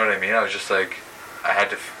 like, you know what I mean? I was just like, I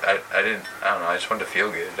don't know, I just wanted to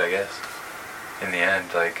feel good, I guess. In the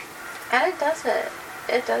end, like. And it does it.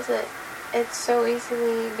 It does it. It so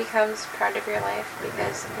easily becomes part of your life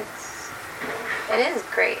because it is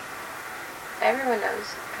great. Everyone knows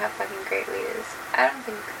how fucking great weed is. I don't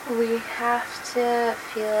think we have to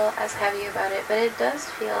feel as heavy about it, but it does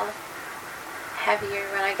feel heavier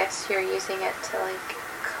when I guess you're using it to like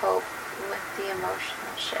cope with the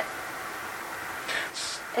emotional shit.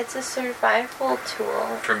 It's a survival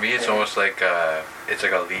tool. For me, it's almost like it's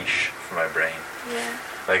like a leash for my brain. Yeah.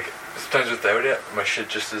 Like sometimes without it, my shit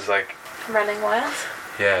just is like running wild.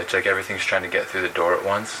 Yeah, it's like everything's trying to get through the door at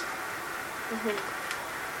once.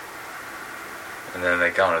 And then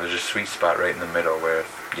like, I don't know, there's a sweet spot right in the middle where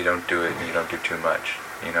you don't do it and you don't do too much.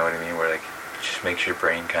 You know what I mean? Where like it just makes your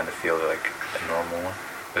brain kind of feel like a normal one.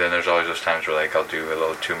 But then there's always those times where like I'll do a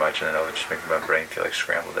little too much and then it'll just make my brain feel like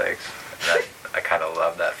scrambled eggs. And I kind of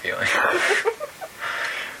love that feeling.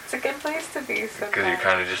 It's a good place to be sometimes. Because you're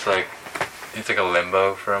kind of just like, it's like a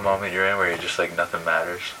limbo for a moment you're in where you're just like nothing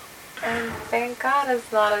matters. And thank God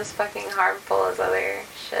it's not as fucking harmful as other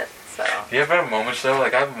shit, so. Do you ever have moments though?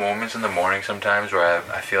 Like I have moments in the morning sometimes where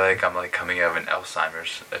I feel like I'm like coming out of an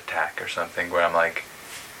Alzheimer's attack or something where I'm like,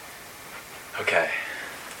 okay,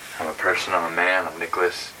 I'm a person, I'm a man, I'm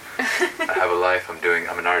Nicholas. I have a life, I'm an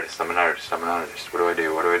artist. What do I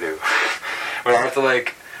do? Where I have to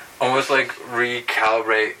like, almost like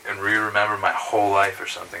recalibrate and re-remember my whole life or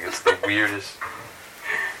something. It's the weirdest.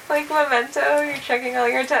 Like Memento, you're checking all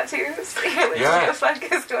your tattoos. You're like, Yeah. what the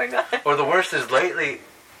fuck is going on? Or the worst is lately,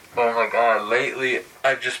 oh my god, lately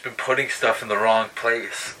I've just been putting stuff in the wrong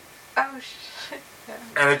place. Oh shit. Yeah.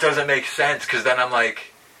 And it doesn't make sense because then I'm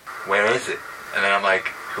like, where is it? And then I'm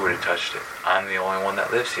like, who would have touched it? I'm the only one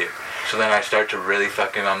that lives here. So then I start to really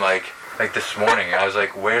fucking, I'm like this morning, I was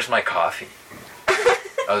like, where's my coffee?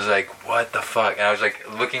 I was like, what the fuck? And I was like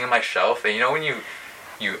looking at my shelf, and you know when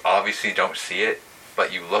you obviously don't see it,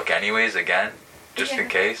 but you look anyways again, just in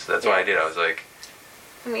case? That's what I did. I was like,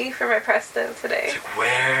 me for my Presto today. It's like,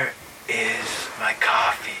 where is my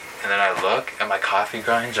coffee? And then I look, and my coffee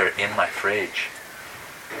grinds are in my fridge.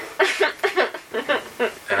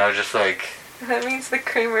 And I was just like... That means the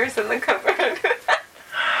creamer's in the cupboard.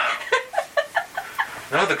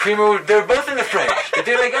 No, the creamer, they're both in the fridge. It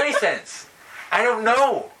didn't make any sense. I don't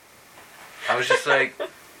know. I was just like...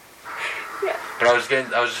 Yeah. But I was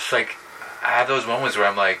just like... I have those moments where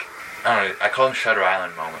I'm like... I don't know, I call them Shutter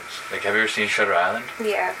Island moments. Like, have you ever seen Shutter Island?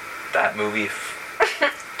 Yeah. That movie,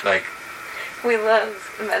 like... We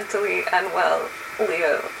love mentally unwell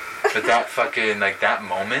Leo. But that fucking, like, that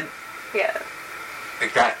moment... Yeah.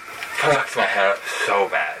 Like, that fucked my head up so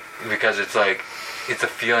bad. Because it's like... It's a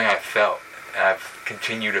feeling I felt. And I've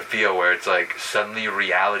continued to feel where it's like... Suddenly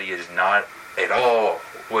reality is not at all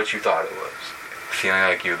what you thought it was. Feeling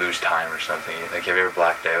like you lose time or something. Like, have you ever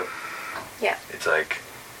blacked out? Yeah. It's like...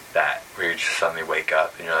 that, where you just suddenly wake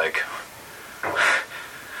up and you're like,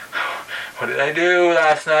 what did I do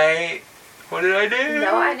last night? What did I do?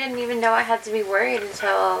 No, I didn't even know I had to be worried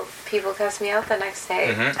until people cussed me out the next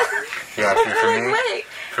day. Mm-hmm. Yeah, for me, wait,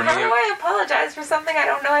 how do I apologize for something I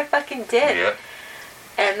don't know I fucking did? Yep.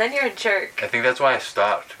 And then you're a jerk. I think that's why I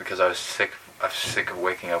stopped, because I was sick of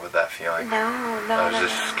waking up with that feeling. No. I was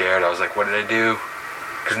just scared. I was like, what did I do?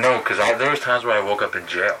 Because there was times where I woke up in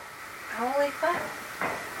jail. Holy fuck.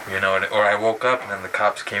 You know, or I woke up and then the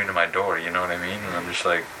cops came to my door, you know what I mean? And I'm just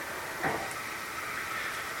like,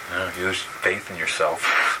 I don't know, you lose faith in yourself,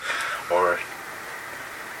 or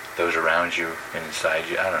those around you and inside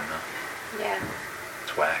you, I don't know. Yeah.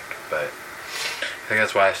 It's whack, but I think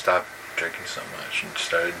that's why I stopped drinking so much and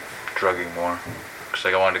started drugging more. Because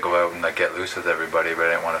like, I wanted to go out and like get loose with everybody, but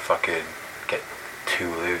I didn't want to fucking get too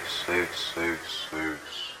loose. This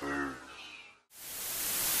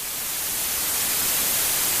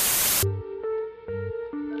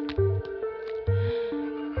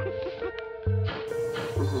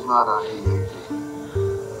is not our EAP.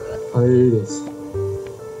 Hiatus.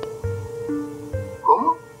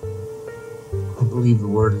 ¿Cómo? I believe the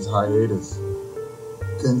word is hiatus.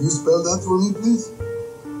 Can you spell that for me, please?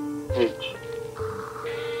 H-I-A-T-U-S.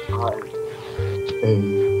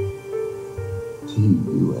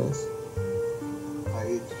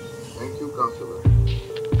 Hiatus. Thank you, counselor.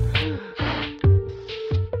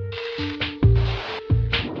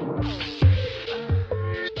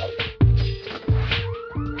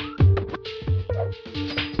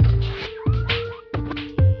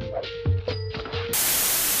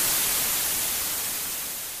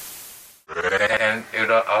 And it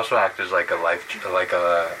would also act as like a life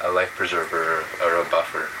preserver or a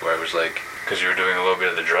buffer, where it was like, because you were doing a little bit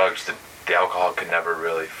of the drugs, the alcohol could never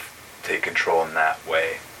really take control in that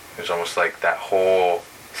way. It was almost like that whole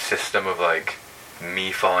system of like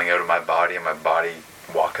me falling out of my body and my body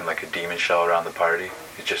walking like a demon shell around the party.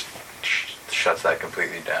 It just shuts that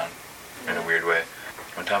completely down in a weird way.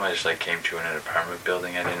 One time I just like came to in an apartment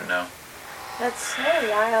building I didn't know. That's so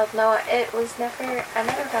wild. No, it was never, I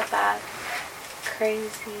never got that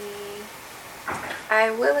crazy.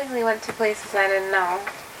 I willingly went to places I didn't know,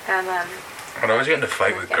 and then... But I was getting to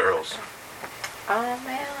fight with girls. Oh,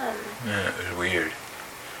 man. Yeah, it was weird.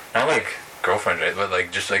 Not like girlfriends, right? But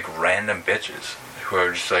like just like random bitches who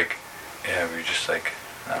are just like, yeah, we just like,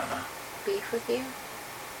 I don't know. Beef with you?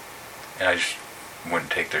 And I just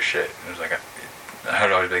wouldn't take their shit. It was like,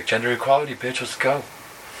 I'd always be like, gender equality, bitch, let's go.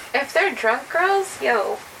 If they're drunk girls,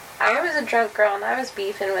 yo, I was a drunk girl and I was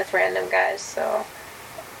beefing with random guys, so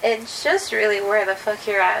it's just really where the fuck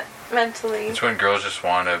you're at mentally. It's when girls just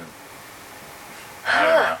want to, I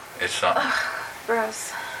don't know, it's something.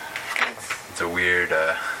 Gross. It's a weird,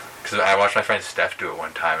 because I watched my friend Steph do it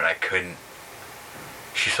one time and I couldn't,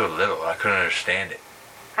 she's so little, I couldn't understand it.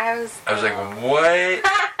 I was like, what?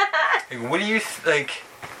 Like, what do you, like,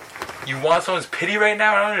 you want someone's pity right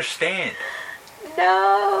now? I don't understand.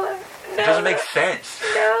 No. It doesn't make sense.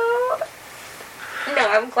 No,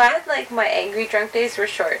 I'm glad like my angry drunk days were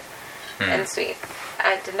short and sweet.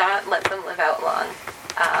 I did not let them live out long.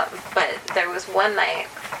 But there was one night,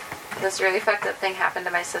 this really fucked up thing happened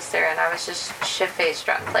to my sister, and I was just shit-faced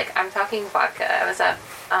drunk. Like, I'm talking vodka. I was at,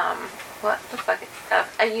 what the fuck?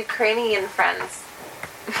 A Ukrainian friend's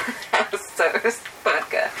house, so it was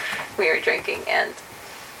vodka we were drinking, and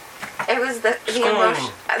it was the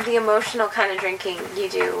emotional kind of drinking you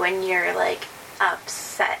do when you're like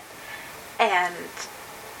upset, and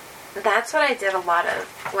that's what I did a lot of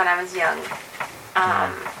when I was young.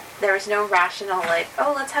 There was no rational like,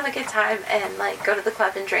 oh, let's have a good time and like go to the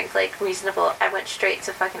club and drink like reasonable. I went straight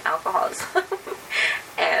to fucking alcoholism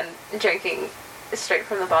and drinking straight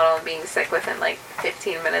from the bottle and being sick within like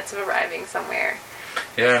 15 minutes of arriving somewhere.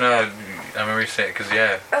 Yeah, no, I remember you saying, because,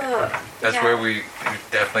 that's where we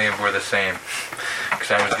definitely were the same.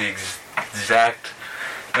 Because I was the exact,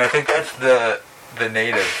 and I think that's the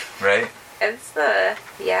native, right? It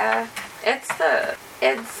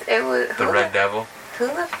was... The Red Devil? Who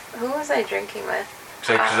was I drinking with?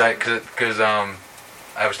 Because I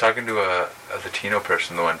was talking to a Latino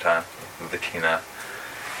person the one time, Latina,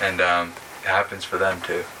 and it happens for them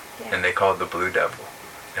too. Yeah. And they call it the Blue Devil.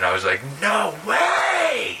 And I was like, no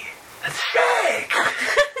way! That's sick!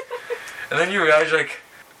 And then you realize, like...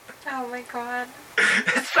 Oh my god.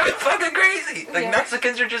 It's so fucking crazy! Like,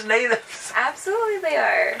 Mexicans are just natives. Absolutely they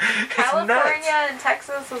are. California and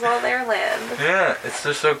Texas was all their land. Yeah, it's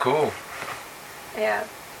just so cool. Yeah.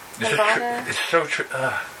 It's so true.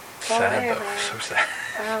 Sad, though. Land. So sad.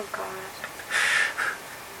 Oh god.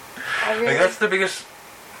 I really... Like, that's the biggest...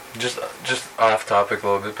 Just off topic a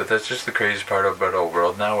little bit, but that's just the craziest part about our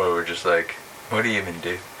world now, where we're just like, what do you even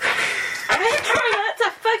do? I try not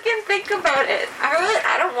to fucking think about it.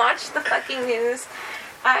 I don't watch the fucking news.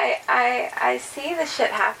 I see the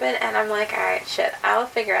shit happen, and I'm like, alright, shit, I'll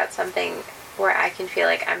figure out something where I can feel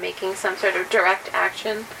like I'm making some sort of direct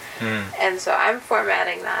action. And so I'm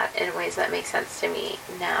formatting that in ways that make sense to me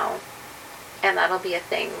now. And that'll be a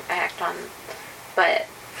thing I act on. But...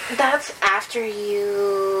 that's after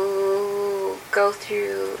you go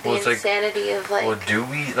through the insanity of like... Well, do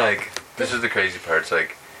we, like... This is the crazy part. It's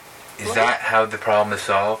like, is that how the problem is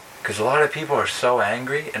solved? Because a lot of people are so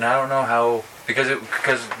angry, and I don't know how... Because you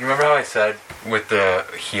remember how I said with the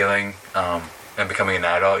healing and becoming an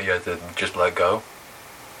adult, you have to just let go?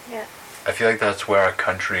 Yeah. I feel like that's where our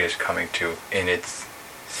country is coming to in its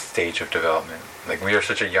stage of development. Like, we are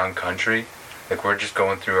such a young country. Like, we're just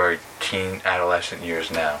going through our teen, adolescent years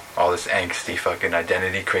now. All this angsty fucking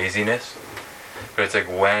identity craziness. But it's like,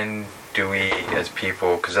 when do we, as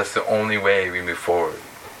people, because that's the only way we move forward,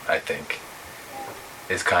 I think,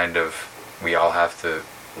 is kind of, we all have to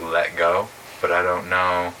let go. But I don't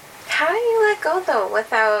know. How do you let go though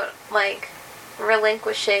without like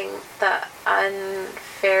relinquishing the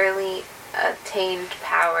unfairly attained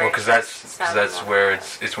power? Well, because that's where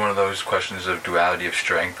it's one of those questions of duality of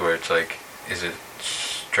strength, where it's like, is it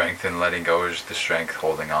strength in letting go, or is the strength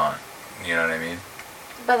holding on? You know what I mean?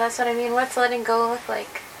 But that's what I mean. What's letting go look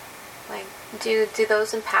like? Like, do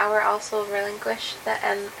those in power also relinquish that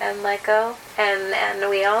and let go? And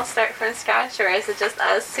we all start from scratch, or is it just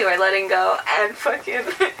us who are letting go and fucking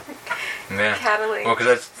catalyzing well, 'cause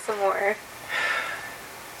that's some more?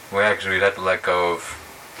 Well, yeah, because we'd have to let go of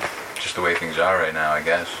just the way things are right now, I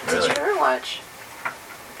guess. Really. Did you ever watch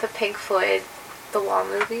the Pink Floyd The Wall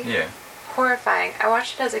movie? Yeah. Horrifying. I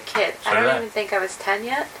watched it as a kid. So I did don't I. even think I was 10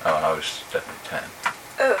 yet. Oh, I was definitely 10.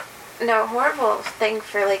 Ugh. No, horrible thing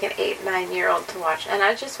for like an 8-9-year-old to watch. And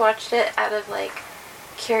I just watched it out of like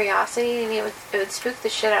curiosity, and it would spook the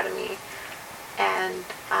shit out of me. And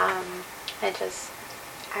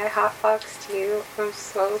I hotboxed you. I'm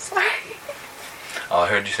so sorry. All I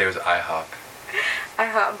heard you say was IHOP. I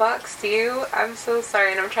hotboxed you. I'm so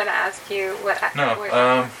sorry, and I'm trying to ask you what.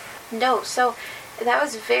 No, so that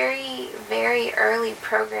was very, very early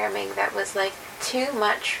programming that was like too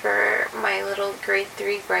much for my little grade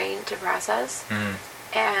 3 brain to process.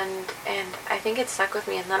 And I think it stuck with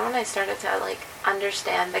me. And then when I started to like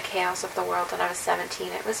understand the chaos of the world when I was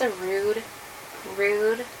 17, it was a rude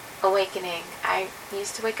awakening. I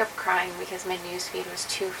used to wake up crying because my newsfeed was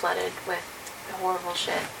too flooded with horrible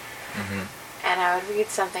shit. And I would read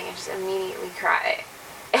something and just immediately cry.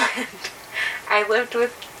 And I lived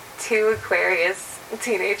with 2 Aquarius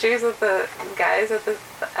teenagers with the guys at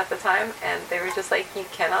the time, and they were just like, you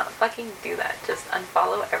cannot fucking do that, just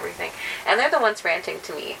unfollow everything. And they're the ones ranting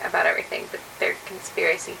to me about everything, but their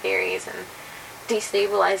conspiracy theories and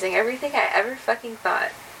destabilizing everything I ever fucking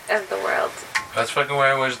thought of the world. That's fucking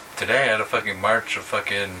where I was today. I had a fucking march of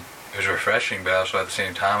fucking, it was refreshing, but also at the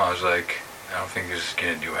same time I was like, I don't think this is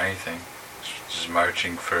gonna do anything. It's just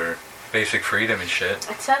marching for basic freedom and shit.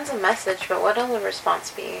 It sends a message, but what'll the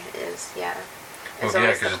response be is, Well,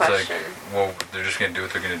 yeah, because it's like, well, they're just gonna do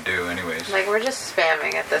what they're gonna do anyways. Like, we're just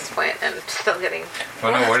spamming at this point and still getting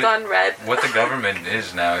on red. What the government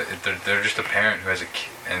is now, they're just a parent who has a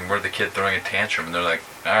kid, and we're the kid throwing a tantrum, and they're like,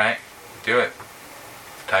 alright, do it.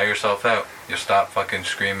 Tire yourself out. You'll stop fucking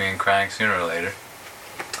screaming and crying sooner or later.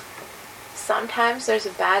 Sometimes there's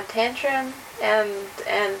a bad tantrum, and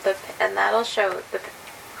that'll show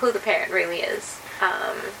who the parent really is.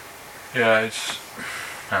 Yeah, it's,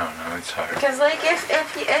 I don't know, it's hard. Because like if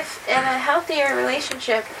in a healthier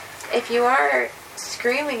relationship, if you are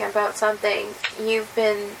screaming about something, you've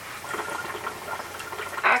been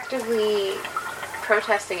actively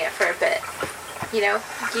protesting it for a bit. You know,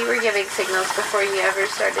 you were giving signals before you ever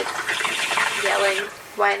started yelling,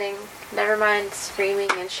 whining. Never mind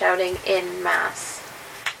screaming and shouting in mass.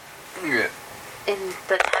 Yeah. In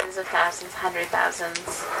the tens of thousands,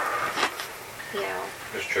 100,000s. You know.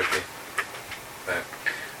 It's tricky. But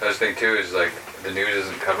the other thing too is like the news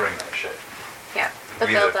isn't covering that shit. Yeah. The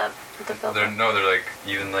build up. They're like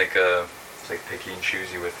even like it's like picky and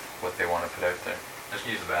choosy with what they want to put out there. Just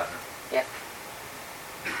use the bathroom. Yep.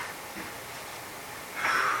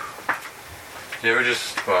 Do you ever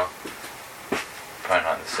just, well, probably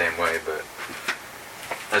not in the same way, but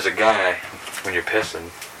as a guy, when you're pissing,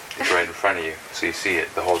 it's right in front of you, so you see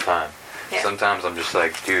it the whole time. Yeah. Sometimes I'm just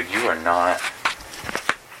like, dude, you are not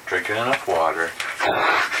drinking enough water.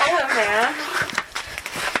 Oh, man.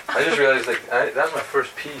 I just realized, like, that was my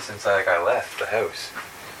first pee since I left the house.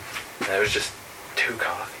 And it was just 2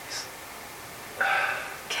 coffees.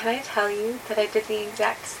 Can I tell you that I did the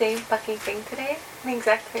exact same fucking thing today? The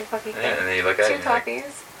exact same fucking thing. Yeah, and then you look at 2 it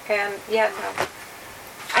coffees, like, and yeah, no.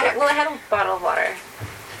 I had a bottle of water.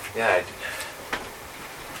 Yeah,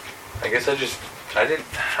 I guess I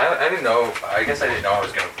didn't know, I guess I didn't know I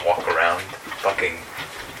was gonna walk around fucking,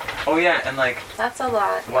 oh yeah, and like, that's a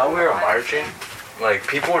lot. While we were marching, like,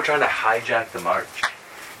 people were trying to hijack the march.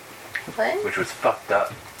 What? Which was fucked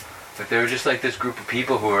up. But there was just like this group of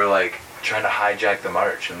people who were like, trying to hijack the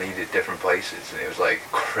march and lead it different places, and it was like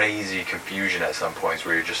crazy confusion at some points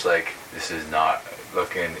where you're just like, this is not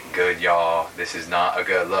looking good, y'all. This is not a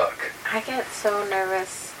good look. I get so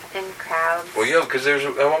nervous in crowds. Well, yeah, because there's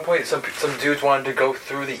at one point some dudes wanted to go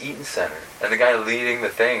through the Eaton Center, and the guy leading the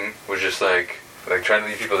thing was just like trying to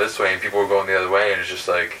lead people this way, and people were going the other way, and it's just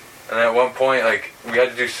like, and at one point like we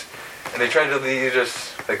had to do, and they tried to lead us.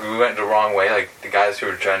 Like, we went the wrong way. Like, the guys who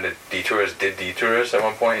were trying to detour us did detour us at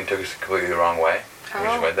one point and took us completely the wrong way. And we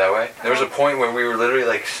just went that way. There was a point where we were literally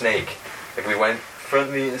like Snake. Like, we went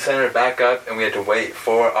from the center back up, and we had to wait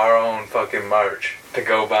for our own fucking march. to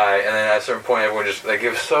go by, and then at a certain point, everyone just, like, it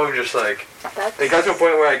was so just, like, That's... it got to a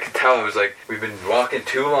point where I could tell it was, like, we've been walking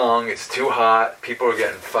too long, it's too hot, people are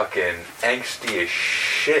getting fucking angsty as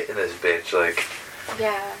shit in this bitch, like,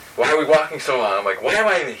 yeah. Why are we walking so long? I'm like, why am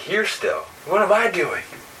I even here still? What am I doing?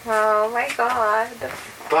 Oh my god.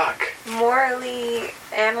 Fuck. Morally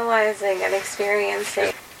analyzing and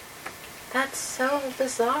experiencing. That's so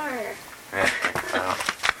bizarre. Yeah, well.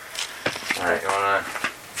 Alright, you wanna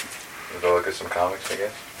go look at some comics, I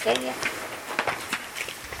guess? Yeah.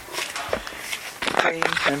 Read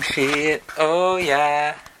some shit. Oh,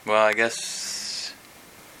 yeah. Well, I guess...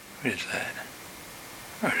 What is that?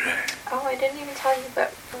 What is that? Oh, I didn't even tell you,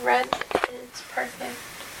 but red is perfect.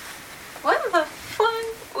 What the fuck?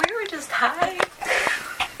 We were just high.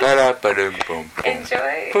 Ba-da-ba-dum-bum-bum.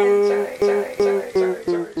 Enjoy.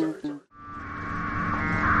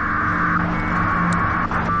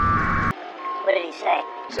 What did he say?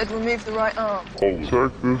 He said remove the right arm. Oh,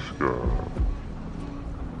 check this guy.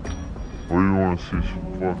 Well, you want to see some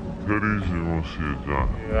fucking titties or you want to see a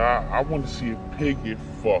giant? Yeah, I want to see a pig get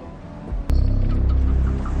fucked.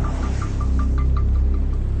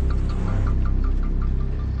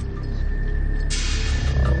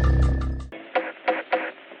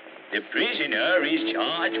 The prisoner is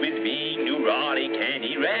charged with being neurotic and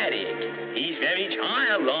erratic. He's very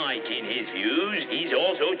childlike in his views. He's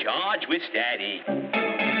also charged with static.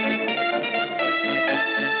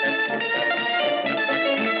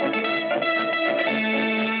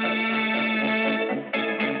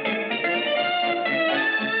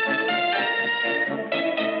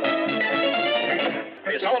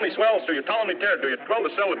 You solemnly swells, do you solemnly tear, do you twirl the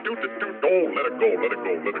cell with tooth to tooth? Oh, let it go, let it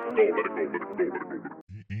go, let it go, let it go, let it go, let it go.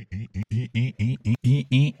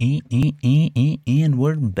 And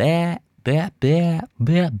we're back,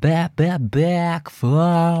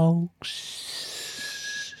 folks.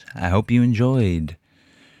 I hope you enjoyed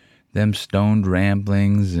them stoned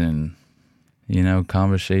ramblings and,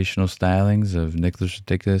 conversational stylings of Nicholas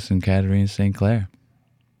Ridiculous and Katerina St. Clair.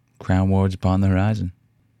 Crown Wards upon the horizon.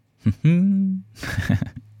 And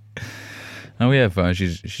we have fun.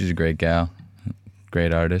 She's a great gal,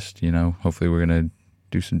 great artist. Hopefully we're gonna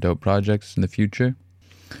do some dope projects in the future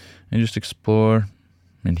and just explore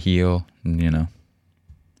and heal and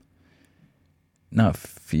not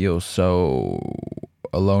feel so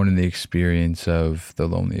alone in the experience of the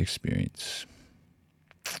lonely experience.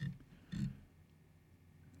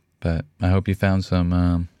 But I hope you found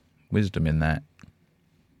some wisdom in that.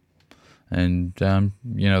 And, there's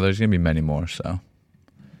going to be many more, so.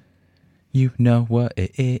 You know what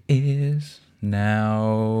it is.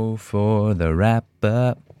 Now for the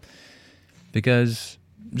wrap-up.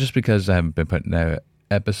 Just because I haven't been putting out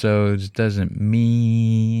episodes doesn't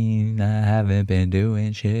mean I haven't been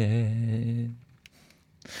doing shit.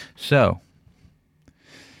 So,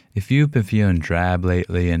 if you've been feeling drab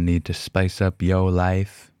lately and need to spice up your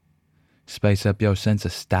life, spice up your sense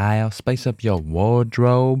of style, spice up your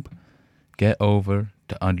wardrobe, get over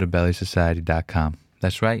to underbellysociety.com.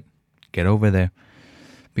 That's right. Get over there.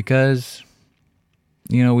 Because,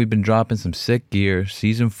 we've been dropping some sick gear.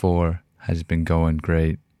 Season 4 has been going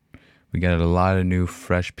great. We got a lot of new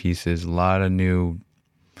fresh pieces, a lot of new,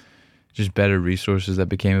 just better resources that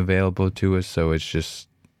became available to us. So it's just,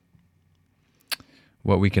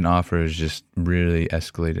 what we can offer is just really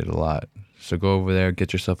escalated a lot. So go over there,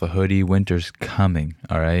 get yourself a hoodie. Winter's coming,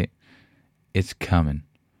 all right? It's coming.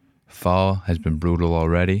 Fall has been brutal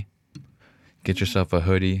already. Get yourself a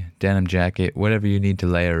hoodie, denim jacket, whatever you need to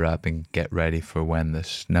layer up and get ready for when the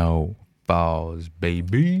snow falls,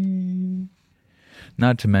 baby.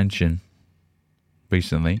 Not to mention,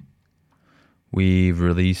 recently, we've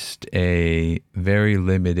released a very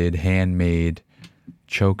limited handmade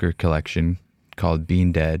choker collection called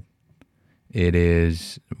Bean Dead. It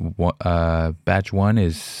is, batch 1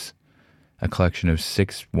 is a collection of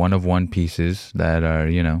 6 one-of-one pieces that are,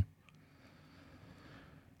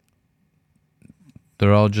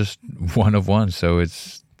 they're all just one of one, so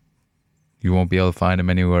you won't be able to find them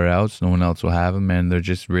anywhere else. No one else will have them, and they're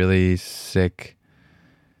just really sick,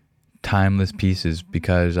 timeless pieces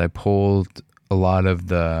because I pulled a lot of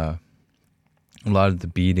the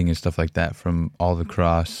beading and stuff like that from all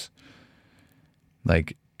across,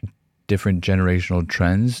 like, different generational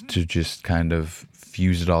trends to just kind of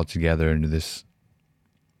fuse it all together into these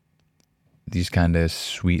kind of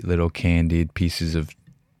sweet little candied pieces of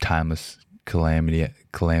timeless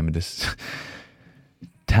calamitous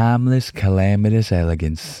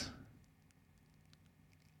elegance.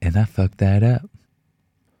 And I fucked that up.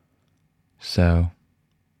 So,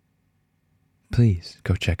 please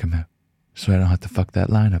go check them out so I don't have to fuck that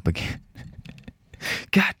line up again.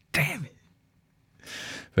 God damn it.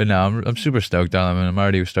 But no, I'm super stoked on them, and I'm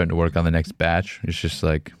already starting to work on the next batch. It's just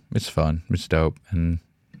like, it's fun, it's dope, and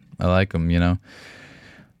I like them, you know.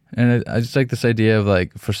 And I just like this idea of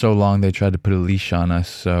like, for so long they tried to put a leash on us,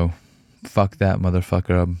 so fuck that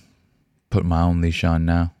motherfucker. I'm putting my own leash on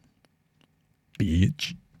now.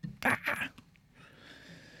 Bitch. Ah.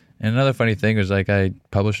 And another funny thing was, like, I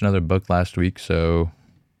published another book last week, so,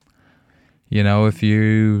 you know, if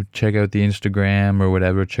you check out the Instagram or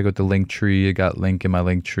whatever, check out the link tree. I got link in my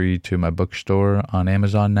link tree to my bookstore on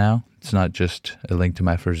Amazon now. It's not just a link to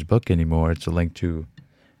my first book anymore. It's a link to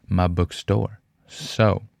my bookstore.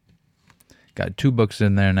 So, got 2 books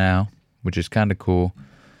in there now, which is kind of cool.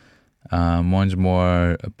 One's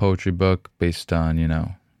more a poetry book based on, you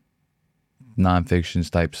know, non-fiction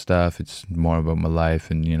type stuff. It's more about my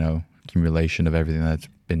life and, you know, accumulation of everything that's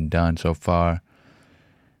been done so far.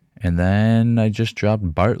 And then I just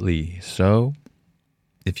dropped Bartley. So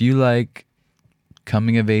if you like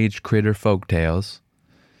coming of age critter folktales,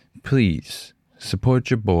 please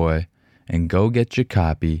support your boy and go get your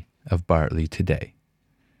copy of Bartley today.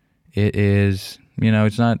 It is, you know,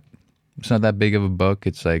 it's not that big of a book.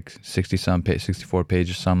 It's like 64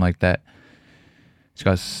 pages, something like that.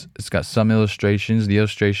 It's got some illustrations. The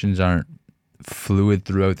illustrations aren't fluid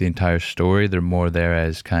throughout the entire story. They're more there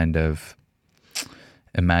as kind of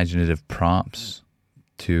imaginative prompts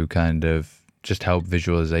to kind of just help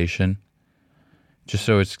visualization. Just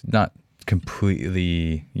so it's not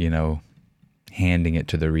completely, you know, handing it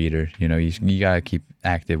to the reader. You know, you gotta keep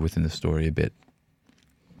active within the story a bit.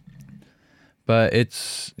 But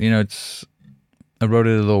it's, you know, I wrote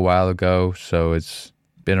it a little while ago, so it's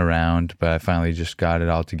been around, but I finally just got it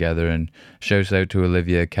all together. And shouts out to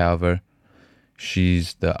Olivia Calver.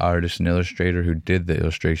 She's the artist and illustrator who did the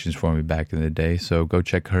illustrations for me back in the day. So go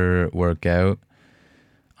check her work out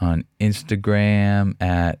on Instagram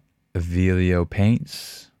at Avelio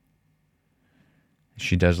Paints.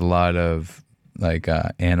 She does a lot of like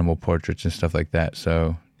animal portraits and stuff like that.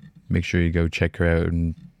 So make sure you go check her out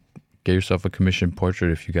and get yourself a commissioned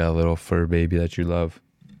portrait if you got a little fur baby that you love.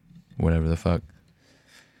 Whatever the fuck.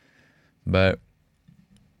 But,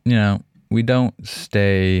 you know, we don't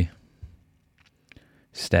stay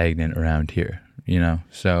stagnant around here, you know.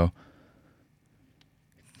 So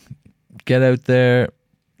get out there,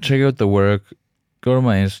 check out the work, go to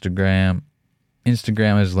my Instagram.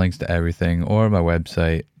 Instagram has links to everything, or my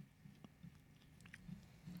website.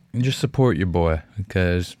 And just support your boy,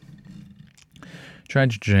 because trying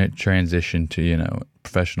to transition to, you know,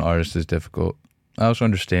 professional artist is difficult. I also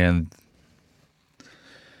understand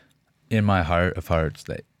in my heart of hearts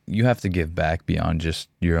that you have to give back beyond just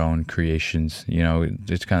your own creations. You know,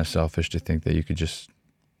 it's kind of selfish to think that you could just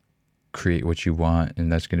create what you want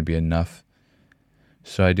and that's going to be enough.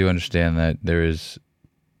 So I do understand that there is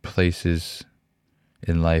places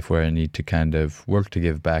in life where I need to kind of work to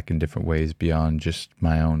give back in different ways beyond just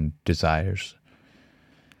my own desires.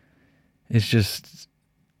 It's just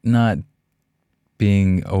not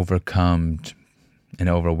being overcome and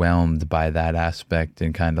overwhelmed by that aspect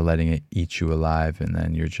and kind of letting it eat you alive, and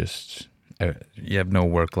then you have no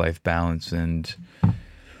work-life balance and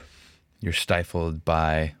you're stifled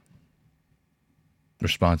by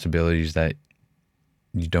responsibilities that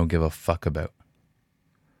you don't give a fuck about.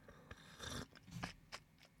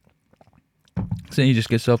 So you just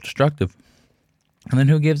get self-destructive, and then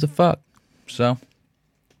who gives a fuck? So,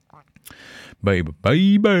 baby.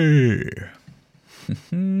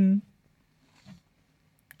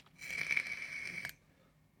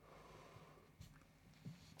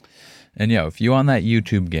 And yo, if you on that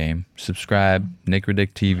YouTube game, subscribe, Nick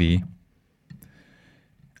Riddick TV.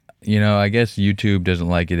 You know, I guess YouTube doesn't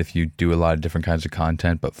like it if you do a lot of different kinds of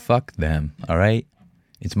content, but fuck them, alright?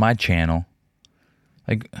 It's my channel.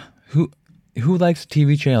 Like, who likes a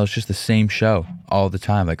TV channel? It's just the same show all the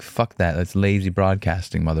time. Like, fuck that. That's lazy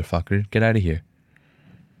broadcasting, motherfucker. Get out of here.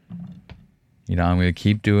 You know, I'm going to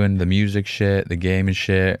keep doing the music shit, the gaming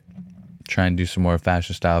shit, try and do some more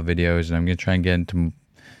fashion style videos, and I'm going to try and get into...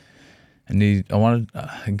 I want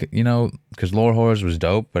to, you know, because Lore Horrors was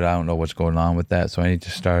dope, but I don't know what's going on with that, so I need to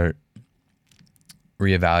start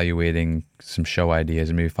reevaluating some show ideas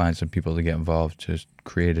and maybe find some people to get involved to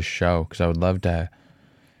create a show, because I would love to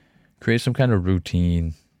create some kind of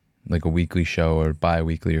routine, like a weekly show or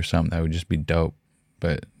bi-weekly or something. That would just be dope,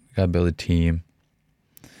 but gotta build a team,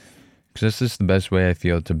 because this is the best way I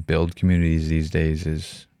feel to build communities these days,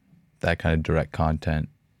 is that kind of direct content.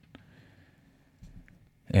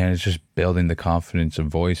 And it's just building the confidence of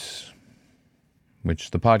voice,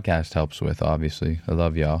 which the podcast helps with, obviously. I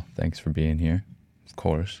love y'all. Thanks for being here, of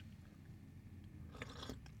course.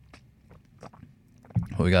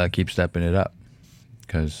 But we gotta keep stepping it up,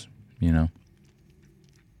 because, you know,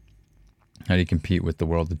 how do you compete with the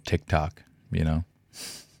world of TikTok, you know?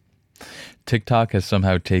 TikTok has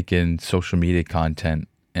somehow taken social media content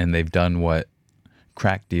and they've done what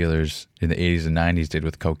crack dealers in the 80s and 90s did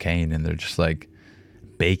with cocaine, and they're just like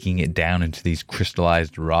baking it down into these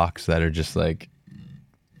crystallized rocks that are just like,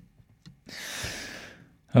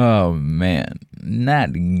 oh man,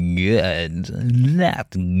 not good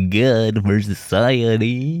for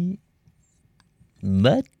society.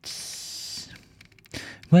 But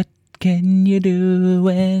what can you do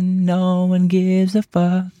when no one gives a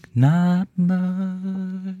fuck? Not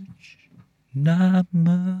much. Not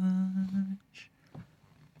much.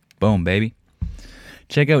 Boom, baby.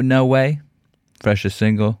 Check out No Way. Freshest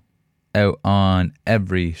single. Out on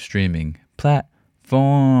every streaming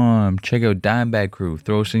platform. Check out Dimebag Crew.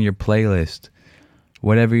 Throw us in your playlist.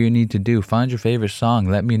 Whatever you need to do. Find your favorite song.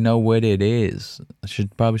 Let me know what it is. I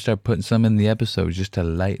should probably start putting some in the episodes just to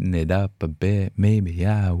lighten it up a bit. Maybe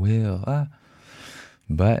I will.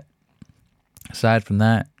 But aside from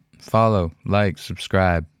that, follow, like,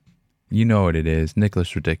 subscribe. You know what it is.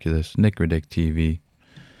 Nicholas Ridiculous, Nick Ridic TV,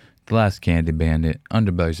 The Last Candy Bandit,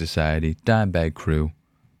 Underbelly Society, Dimebag Crew,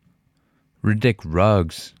 Ridic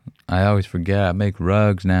Rugs. I always forget I make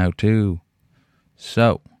rugs now too.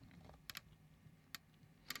 So,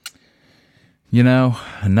 you know,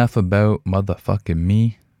 enough about motherfucking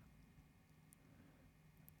me.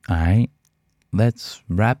 Alright, let's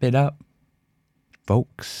wrap it up,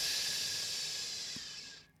 folks.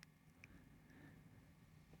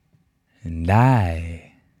 And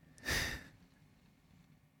I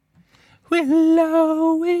will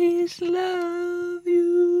always love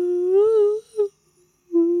you.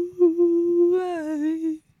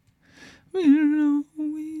 I will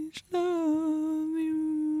always love you.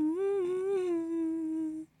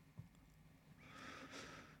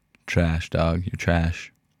 Trash, dog. You're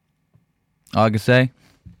trash. All I can say,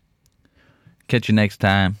 catch you next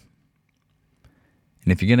time.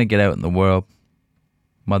 And if you're gonna get out in the world,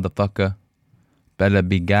 motherfucker, better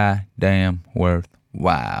be goddamn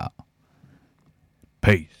worthwhile.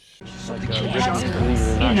 Peace. You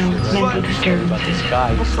know, mental disturbances.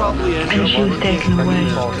 And she was taken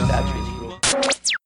away.